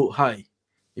 5 foot high,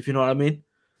 if you know what I mean.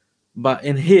 But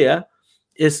in here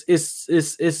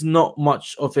it's not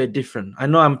much of a difference. I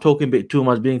know I'm talking a bit too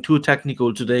much, being too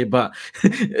technical today, but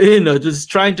just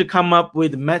trying to come up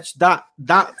with match that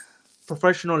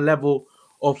professional level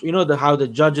of how the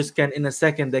judges can, in a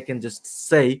second, they can just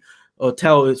say or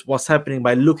tell us what's happening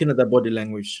by looking at the body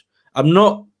language. I'm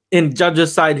not in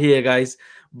judges' side here, guys,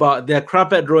 but they're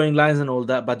crap at drawing lines and all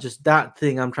that. But just that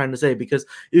thing I'm trying to say, because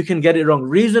you can get it wrong.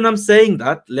 Reason I'm saying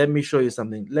that, let me show you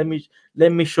something. Let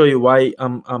me show you why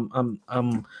I'm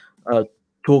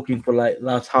talking for like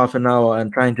last half an hour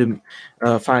and trying to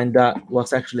find out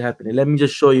what's actually happening. Let me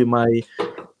just show you my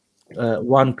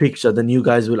one picture, then you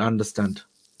guys will understand.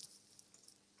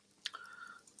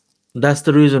 That's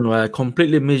the reason why I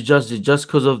completely misjudged it, just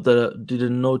because of the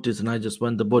didn't notice, and I just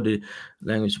went the body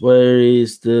language. Where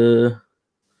is the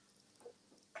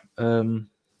that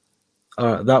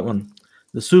one,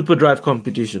 the super drive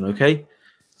competition? Okay,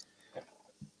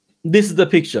 this is the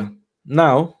picture.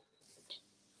 Now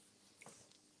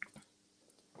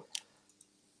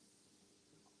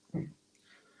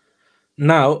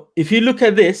if you look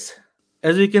at this,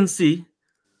 as you can see,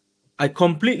 I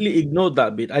completely ignored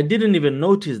that bit. I didn't even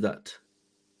notice that.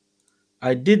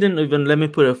 Let me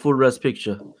put a full res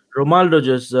picture. Ronaldo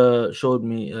just showed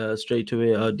me straight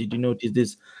away. Did you notice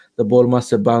this? The ball must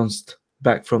have bounced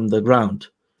back from the ground.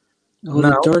 Oh,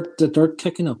 now, the dirt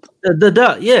kicking up. The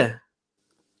dirt, yeah.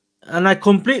 And I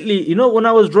completely, when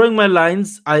I was drawing my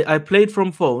lines, I played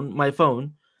from my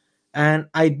phone, and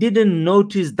I didn't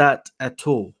notice that at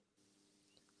all.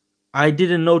 I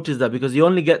didn't notice that because you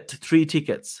only get 3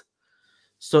 tickets.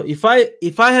 So if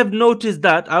I have noticed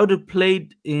that, I would have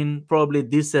played in probably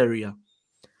this area,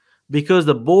 because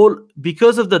the ball,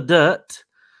 because of the dirt,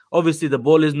 obviously the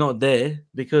ball is not there,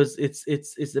 because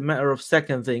it's a matter of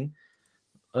second thing.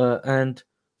 And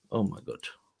oh my god,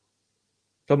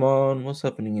 come on, what's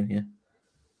happening in here?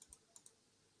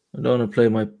 I don't want to play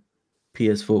my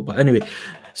PS4, but anyway.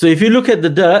 So if you look at the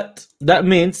dirt, that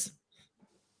means,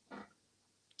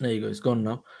 there you go, it's gone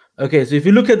now. Okay, so if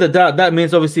you look at the dirt, that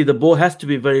means obviously the ball has to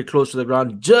be very close to the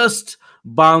ground, just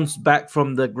bounce back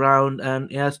from the ground,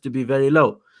 and it has to be very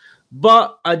low.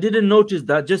 But I didn't notice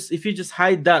that. If you just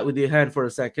hide that with your hand for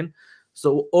a second.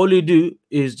 So all you do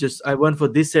is just, I went for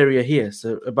this area here,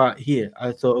 so about here.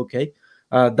 I thought, okay,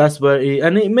 that's where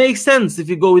and it makes sense if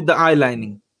you go with the eye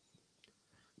lining.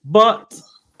 But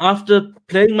after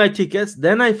playing my tickets,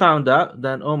 then I found out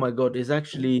that, oh my god, it's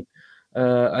actually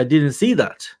I didn't see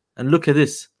that. And look at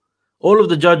this. All of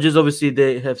the judges, obviously,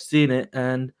 they have seen it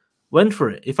and went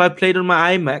for it. If I played on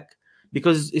my iMac,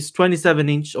 because it's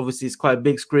 27-inch, obviously it's quite a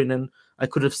big screen, and I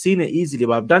could have seen it easily.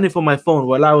 But I've done it for my phone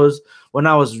when I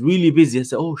was really busy. I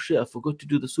said, oh shit, I forgot to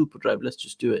do the super drive. Let's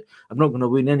just do it. I'm not gonna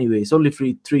win anyway. It's only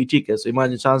three tickets. So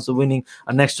imagine chance of winning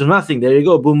a next to nothing. There you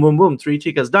go. Boom, boom, boom. 3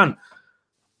 tickets done.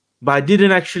 But I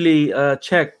didn't actually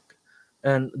check,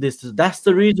 and that's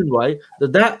the reason why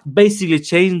that basically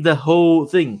changed the whole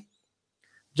thing.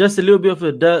 Just a little bit of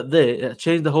a dirt there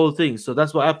changed the whole thing. So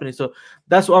that's what happening. So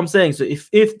that's what I'm saying. So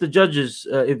if the judges,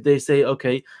 if they say,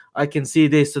 okay, I can see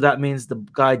this, so that means the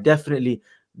guy definitely,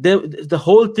 the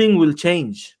whole thing will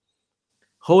change.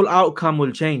 Whole outcome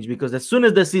will change, because as soon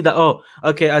as they see that, oh,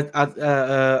 okay,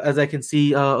 as I can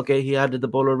see, okay, he added the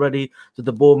ball already, so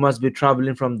the ball must be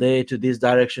traveling from there to this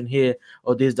direction here,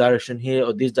 or this direction here,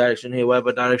 or this direction here,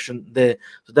 whatever direction there.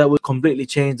 So that will completely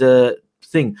change the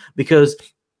thing, because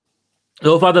a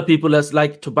lot of other people, as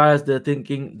like Tobias, they're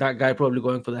thinking that guy probably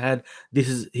going for the head.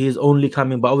 He's only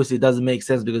coming, but obviously it doesn't make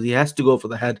sense because he has to go for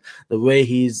the head. The way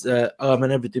he's arm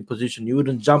and everything position, you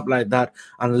wouldn't jump like that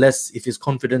unless if he's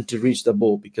confident to reach the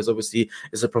ball, because obviously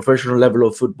it's a professional level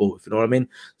of football, if you know what I mean.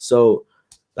 So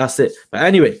that's it. But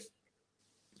anyway,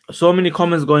 so many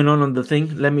comments going on the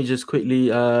thing. Let me just quickly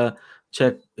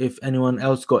check if anyone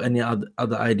else got any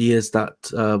other ideas that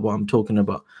what I'm talking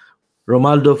about.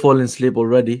 Ronaldo falling asleep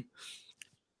already.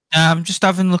 I'm just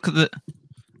having a look at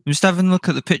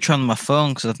the picture on my phone,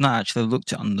 because I've not actually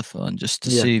looked at it on the phone, just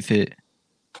to see if it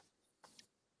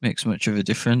makes much of a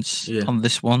difference on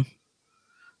this one.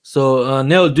 So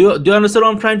Neil, do you understand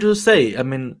what I'm trying to say? I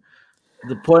mean,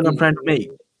 the point I'm trying to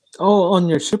make. Oh, on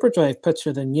your Super Drive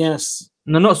picture, then yes.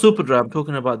 No, not Super Drive. I'm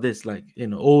talking about this, like, you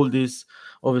know, all this,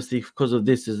 obviously because of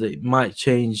this, is it might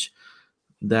change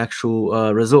the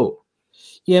actual result.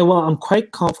 Yeah, well, I'm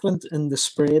quite confident in the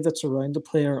spray that's around the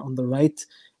player on the right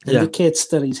indicates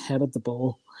that he's headed the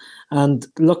ball. And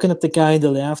looking at the guy on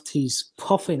the left, he's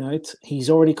puffing out.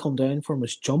 He's already come down from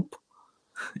his jump.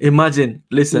 Imagine,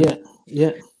 listen.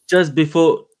 Yeah. Just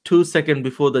before 2 seconds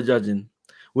before the judging,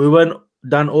 we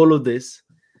done all of this.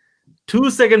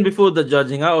 2 seconds before the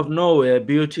judging, out of nowhere,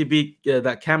 BOTB,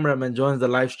 that cameraman joins the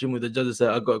live stream with the judges. Said,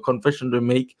 I got a confession to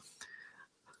make.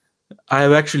 I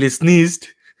have actually sneezed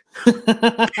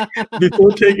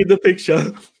before taking the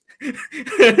picture.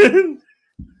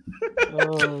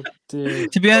 Oh dear.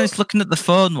 To be honest, looking at the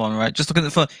phone one, right? Just looking at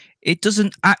the phone, it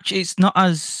doesn't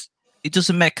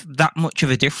make that much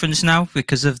of a difference now,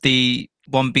 because of the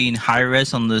one being high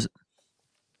res on the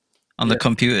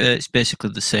computer. It's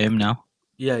basically the same now.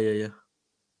 Yeah.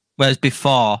 Whereas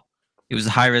before, it was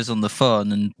high res on the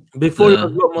phone, and before it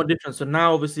was a lot more different. So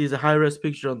now, obviously, it's a high res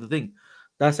picture on the thing.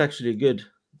 That's actually good.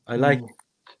 I like it.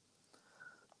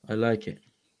 I like it.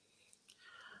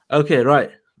 Okay,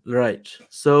 right.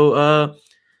 So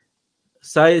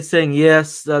Sai is saying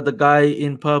yes, the guy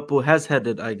in purple has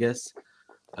headed, I guess.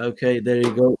 Okay, there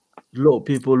you go. A lot of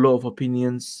people, a lot of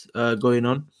opinions going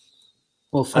on.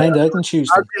 We'll find out on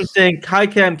Tuesday. I've been saying, hi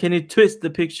Cam, can you twist the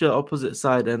picture opposite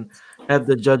side and have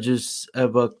the judges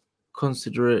ever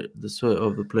consider it the sweat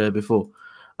of the player before?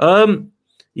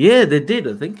 Yeah, they did,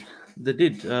 I think. They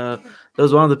did. There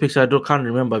was one of the pictures I can't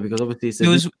remember, because obviously it's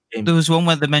there was one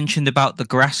where they mentioned about the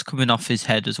grass coming off his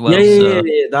head as well. Yeah,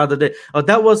 the other day. Oh,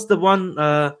 that was the one,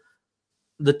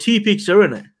 the T picture,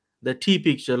 isn't it? The T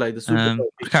picture, like the super.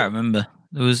 I can't remember.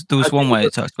 There was one way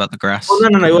it talks about the grass. Oh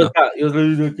no, it was that. It was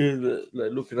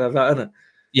looking at that, isn't it?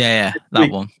 Yeah,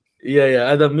 that one.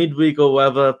 Yeah, either midweek or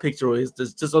whatever picture is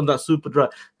just on that super drive,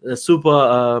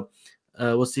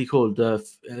 what's he called?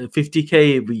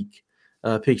 50K week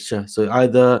picture. So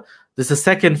either there's a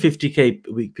second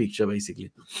 50K week picture,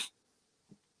 basically.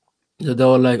 So they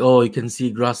were like, oh, you can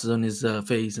see grasses on his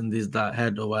face and that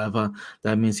head or whatever.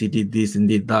 That means he did this and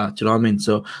did that. You know what I mean?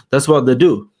 So that's what they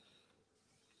do.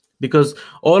 Because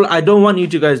I don't want you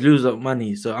to guys lose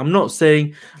money. So I'm not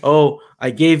saying, oh,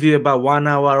 I gave you about 1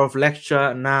 hour of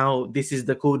lecture. Now this is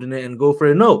the coordinate and go for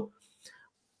it. No.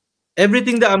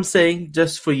 Everything that I'm saying,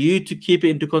 just for you to keep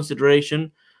it into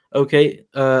consideration. Okay,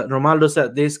 Ronaldo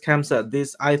said this, Cam said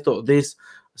this, I thought this,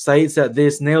 Said said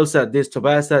this, Neil said this,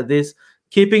 Tobias said this.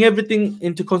 Keeping everything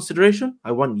into consideration,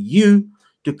 I want you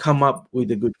to come up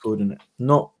with a good coordinate,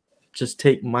 not just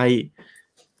take my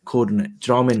coordinate.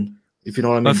 Do you know what I mean? If you know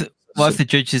what I mean. What if the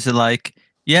judges are like,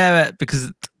 yeah,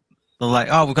 because They're like,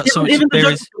 oh, we've got so much Even the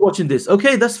experience. judges are watching this.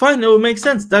 Okay, that's fine. It will make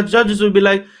sense. That judges will be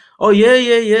like, oh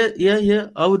yeah.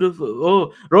 I would have.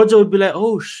 Oh, Roger would be like,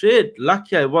 oh shit,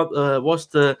 lucky I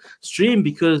watched the stream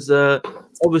because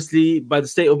obviously by the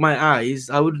state of my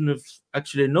eyes, I wouldn't have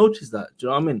actually noticed that. Do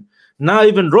you know what I mean? Now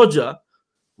even Roger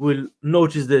will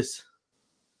notice this.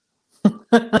 Do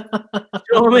you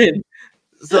know what I mean?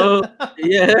 So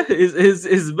yeah,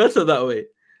 it's better that way.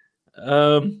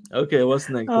 Okay, what's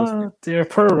next? Oh dear,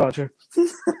 poor Roger.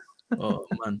 Oh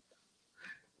man.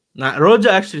 Nah, Roger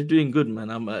actually doing good, man.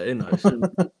 I'm, I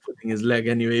shouldn't be putting his leg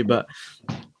anyway, but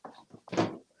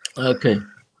okay,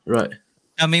 right.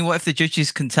 I mean, what if the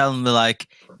judges can tell them, they're like,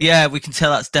 yeah, we can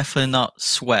tell that's definitely not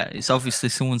sweat. It's obviously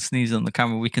someone sneezing on the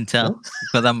camera. We can tell.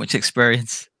 We've got that much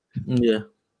experience. Yeah.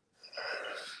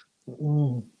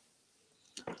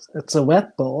 It's a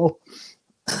wet ball.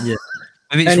 Yeah.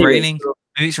 Maybe it's Anyway, raining.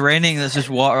 Maybe it's raining. There's just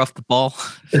water off the ball.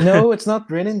 No, it's not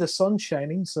raining. The sun's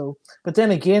shining. So, but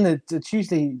then again, it's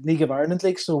usually League of Ireland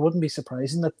league, so it wouldn't be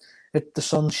surprising that the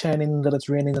sun's shining, that it's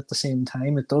raining at the same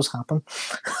time. It does happen.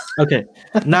 Okay.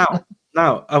 Now,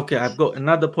 okay, I've got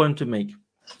another point to make.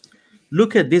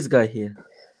 Look at this guy here.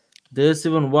 There's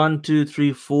even 1, 2,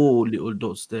 3, 4 little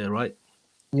dots there, right?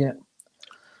 Yeah.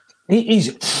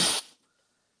 He's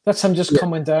that's him just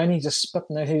coming down. He's just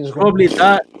spitting out his Probably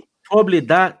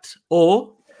that,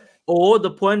 or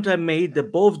the point I made. They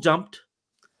both jumped.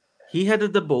 He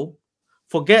headed the ball.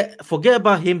 Forget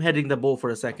about him heading the ball for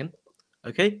a second.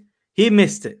 Okay, he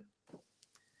missed it.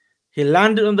 He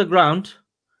landed on the ground,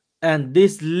 and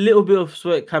this little bit of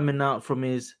sweat coming out from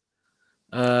his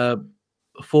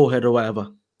forehead or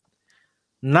whatever.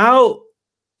 Now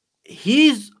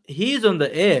he's on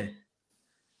the air.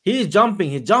 He's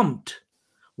jumping. He jumped.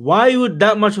 Why would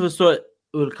that much of a sweat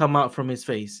will come out from his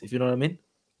face? If you know what I mean.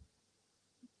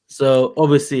 So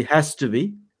obviously it has to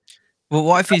be. Well,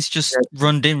 what if he's just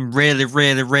run in really,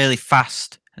 really, really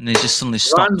fast and he just suddenly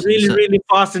stops? Run really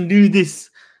fast and do this.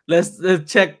 Let's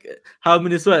check how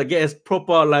many sweat. Get a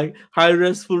proper like high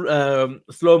res full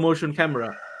slow motion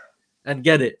camera and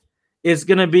get it. It's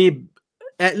gonna be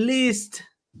at least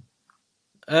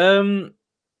 10%.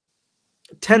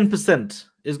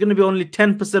 It's gonna be only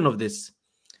 10% of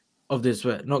this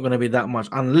sweat. Not gonna be that much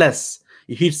unless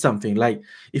you hit something. Like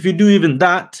if you do even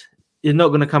that, it's not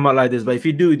gonna come out like this. But if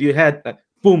you do with your head, like,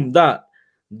 boom, that,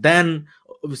 then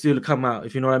obviously it'll come out.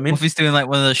 If you know what I mean. What if he's doing like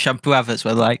one of those shampoo adverts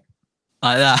where like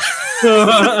that?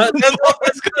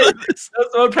 That's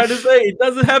what I'm trying to say. It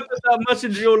doesn't happen that much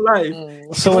in real life.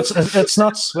 So it's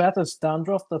not sweat, it's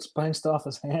dandruff that's bounced off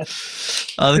his head.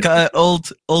 Oh, they got an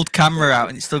old camera out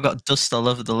and it's still got dust all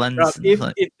over the lens.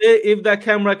 If that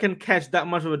camera can catch that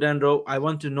much of a dandruff, I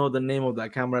want to know the name of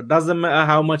that camera. Doesn't matter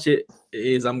how much it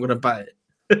is, I'm gonna buy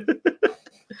it.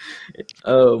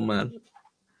 Oh man.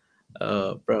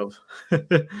 Oh bro.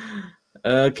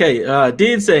 Okay,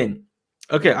 Dean saying,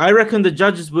 okay, I reckon the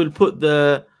judges will put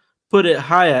it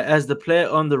higher as the player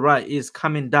on the right is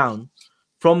coming down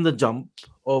from the jump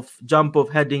of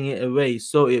heading it away.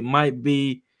 So it might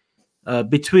be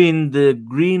between the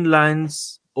green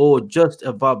lines or just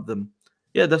above them.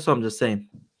 Yeah, that's what I'm just saying.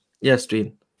 Yes,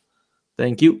 Dean.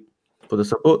 Thank you for the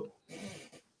support.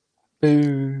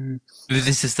 Boo.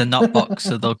 This is the nut box,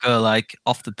 so they'll go like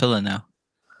off the pillar now.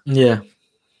 Yeah.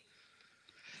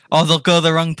 Oh, they'll go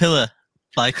the wrong pillar.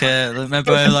 Like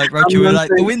remember, like Roger, we were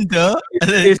like the window, and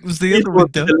then it was the other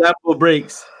window. The lamp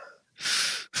breaks.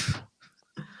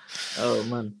 Oh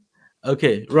man.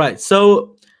 Okay, right.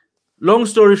 So, long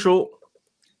story short,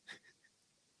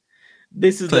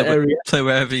 this is the area. Play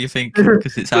wherever you think,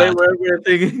 because it's hard. Play wherever you're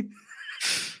thinking.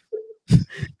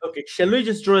 Okay, shall we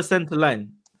just draw a center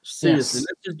line? Seriously,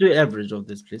 let's just do average of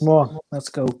this, please. More. Let's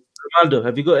go. Ronaldo,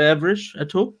 have you got average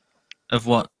at all Of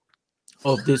what?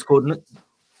 of this coordinate?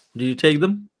 Do you take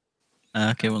them?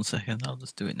 Okay, 1 second. I'll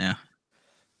just do it now.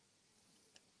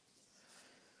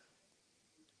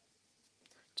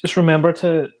 Just remember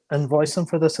to invoice him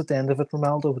for this at the end of it,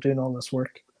 Ronaldo, for doing all this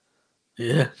work.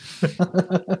 Yeah.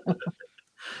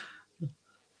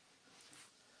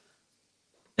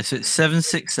 So it's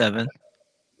 767.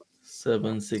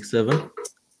 767.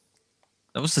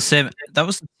 That was the same. That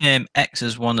was the same X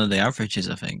as one of the averages,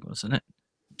 I think, wasn't it?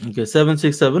 Okay,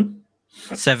 767.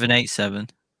 787.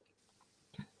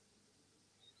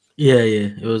 Yeah,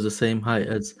 it was the same height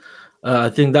as. I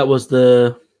think that was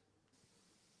the.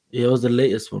 Yeah, it was the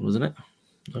latest one, wasn't it?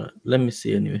 All right, let me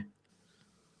see anyway.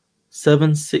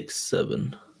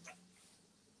 767.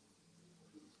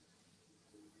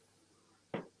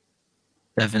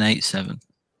 787.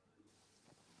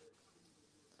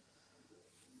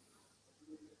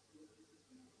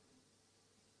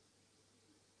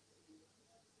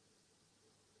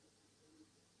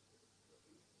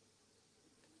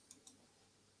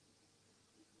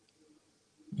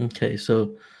 Okay,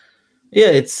 so yeah,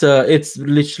 it's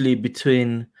literally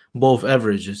between both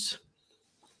averages,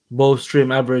 both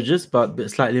stream averages, but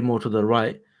slightly more to the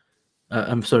right.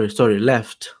 I'm sorry,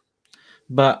 left.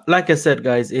 But like I said,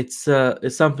 guys, it's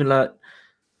something like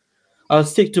I'll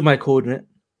stick to my coordinate.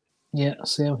 Yeah,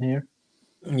 same here.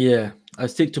 Yeah, I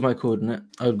stick to my coordinate.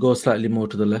 I'll go slightly more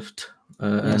to the left.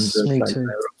 Yes, and me slightly too.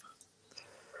 higher up.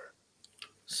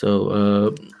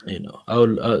 So you know,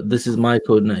 I'll this is my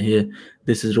coordinate here.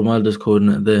 This is Ronaldo's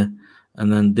coordinate there,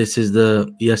 and then this is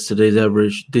the yesterday's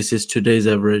average. This is today's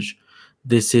average.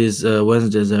 This is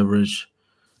Wednesday's average.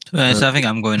 So I think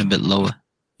I'm going a bit lower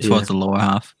towards the lower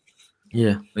half.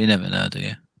 Yeah. But you never know, do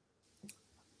you?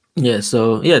 Yeah,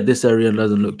 so yeah, this area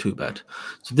doesn't look too bad.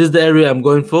 So this is the area I'm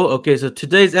going for. Okay, so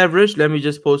today's average, let me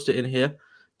just post it in here,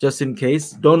 just in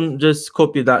case. Don't just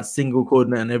copy that single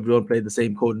coordinate and everyone play the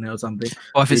same coordinate or something.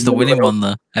 What if it's the winning one,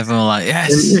 though? Everyone like,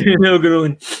 yes! You're never gonna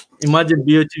win. Imagine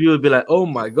BOTB will be like, oh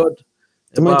my god.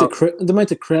 The amount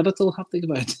of credit they'll have to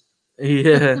give out.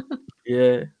 Yeah,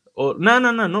 yeah. Or no,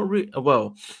 not really.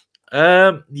 Well,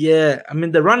 yeah. I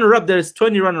mean, the runner-up, there's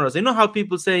 20 runner-ups. You know how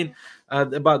people saying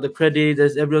about the credit,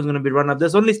 there's everyone's gonna be runner-up.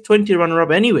 There's only 20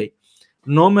 runner-up anyway.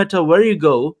 No matter where you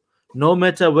go, no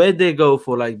matter where they go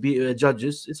for like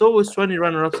judges, it's always 20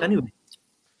 runner-ups anyway.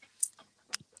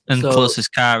 And so,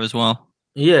 closest car as well.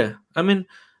 Yeah, I mean,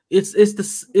 it's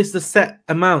the set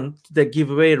amount they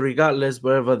give away regardless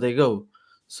wherever they go.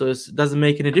 So it doesn't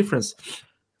make any difference.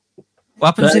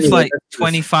 What happens if like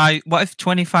 25? What if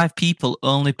 25 people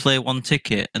only play one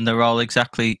ticket and they're all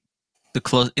exactly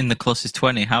in the closest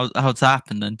 20? How's that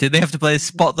happen then? Did they have to play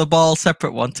spot the ball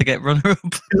separate one to get runner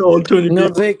up? No,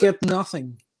 they get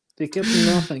nothing. They get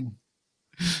nothing.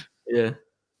 Yeah,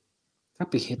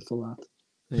 that'd be hateful. That.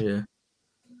 Yeah.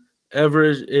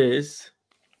 Average is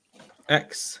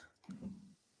X.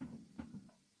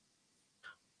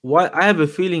 Why? I have a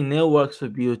feeling Neil works for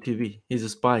BOTB. He's a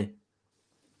spy.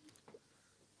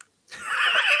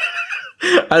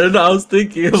 I don't know. I was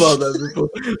thinking about that before.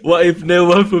 What if Neil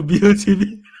worked for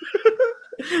BOTB?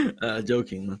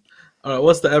 Joking, man. All right,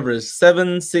 what's the average?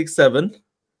 767.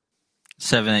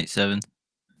 787.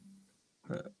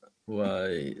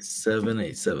 Why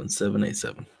 787?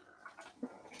 787.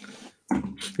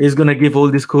 He's gonna give all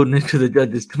this coordinate to the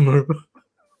judges tomorrow.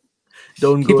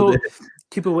 Don't go there.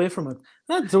 Keep away from it.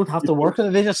 They don't have to work.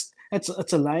 They just it's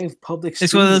a live public.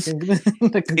 It's one of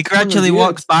those. He gradually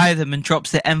walks by them and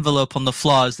drops the envelope on the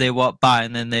floor as they walk by,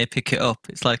 and then they pick it up.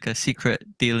 It's like a secret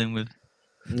dealing with.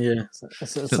 Yeah,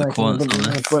 it's like a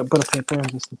bit of paper.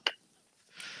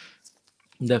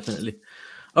 Definitely.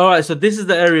 All right, so this is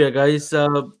the area, guys.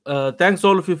 Thanks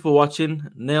all of you for watching.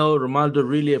 Neil, Ronaldo,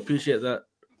 really appreciate that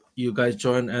you guys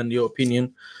join and your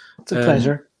opinion. It's a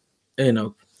pleasure. You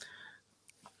know,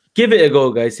 give it a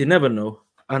go, guys. You never know.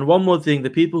 And one more thing, the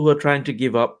people who are trying to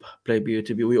give up play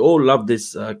BOTB, we all love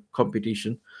this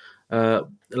competition.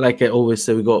 Like I always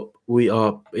say, we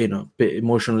are a bit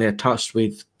emotionally attached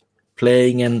with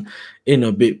playing and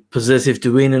a bit possessive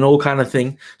to win and all kind of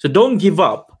thing. So don't give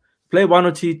up. Play one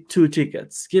or two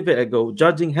tickets. Give it a go.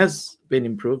 Judging has been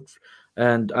improved,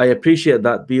 and I appreciate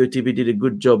that BOTB did a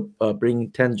good job bringing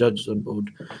 10 judges on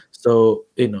board. So,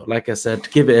 like I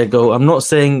said, give it a go. I'm not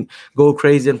saying go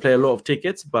crazy and play a lot of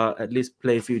tickets, but at least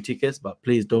play a few tickets, but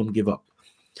please don't give up.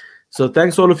 So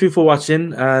thanks all of you for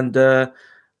watching, and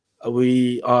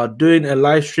we are doing a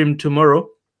live stream tomorrow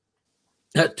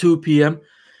at 2 p.m.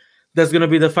 That's going to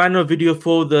be the final video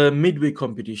for the midweek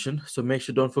competition. So make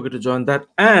sure don't forget to join that.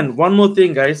 And one more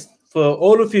thing, guys, for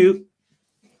all of you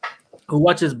who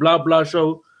watches Blah Blah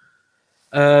Show,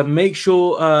 make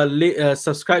sure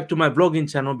subscribe to my vlogging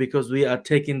channel, because we are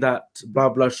taking that Blah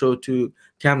Blah Show to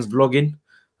Cam's vlogging,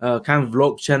 Cam's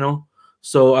vlog channel.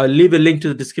 So I'll leave a link to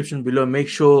the description below. Make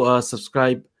sure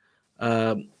subscribe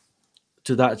to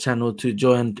that channel to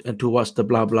join and to watch the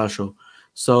Blah Blah Show.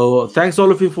 So thanks all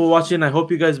of you for watching. I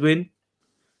hope you guys win,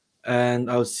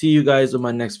 and I'll see you guys on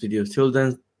my next video. Till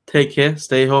then, take care,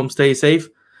 stay home, stay safe,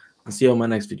 and see you on my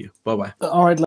next video. Bye bye. All right.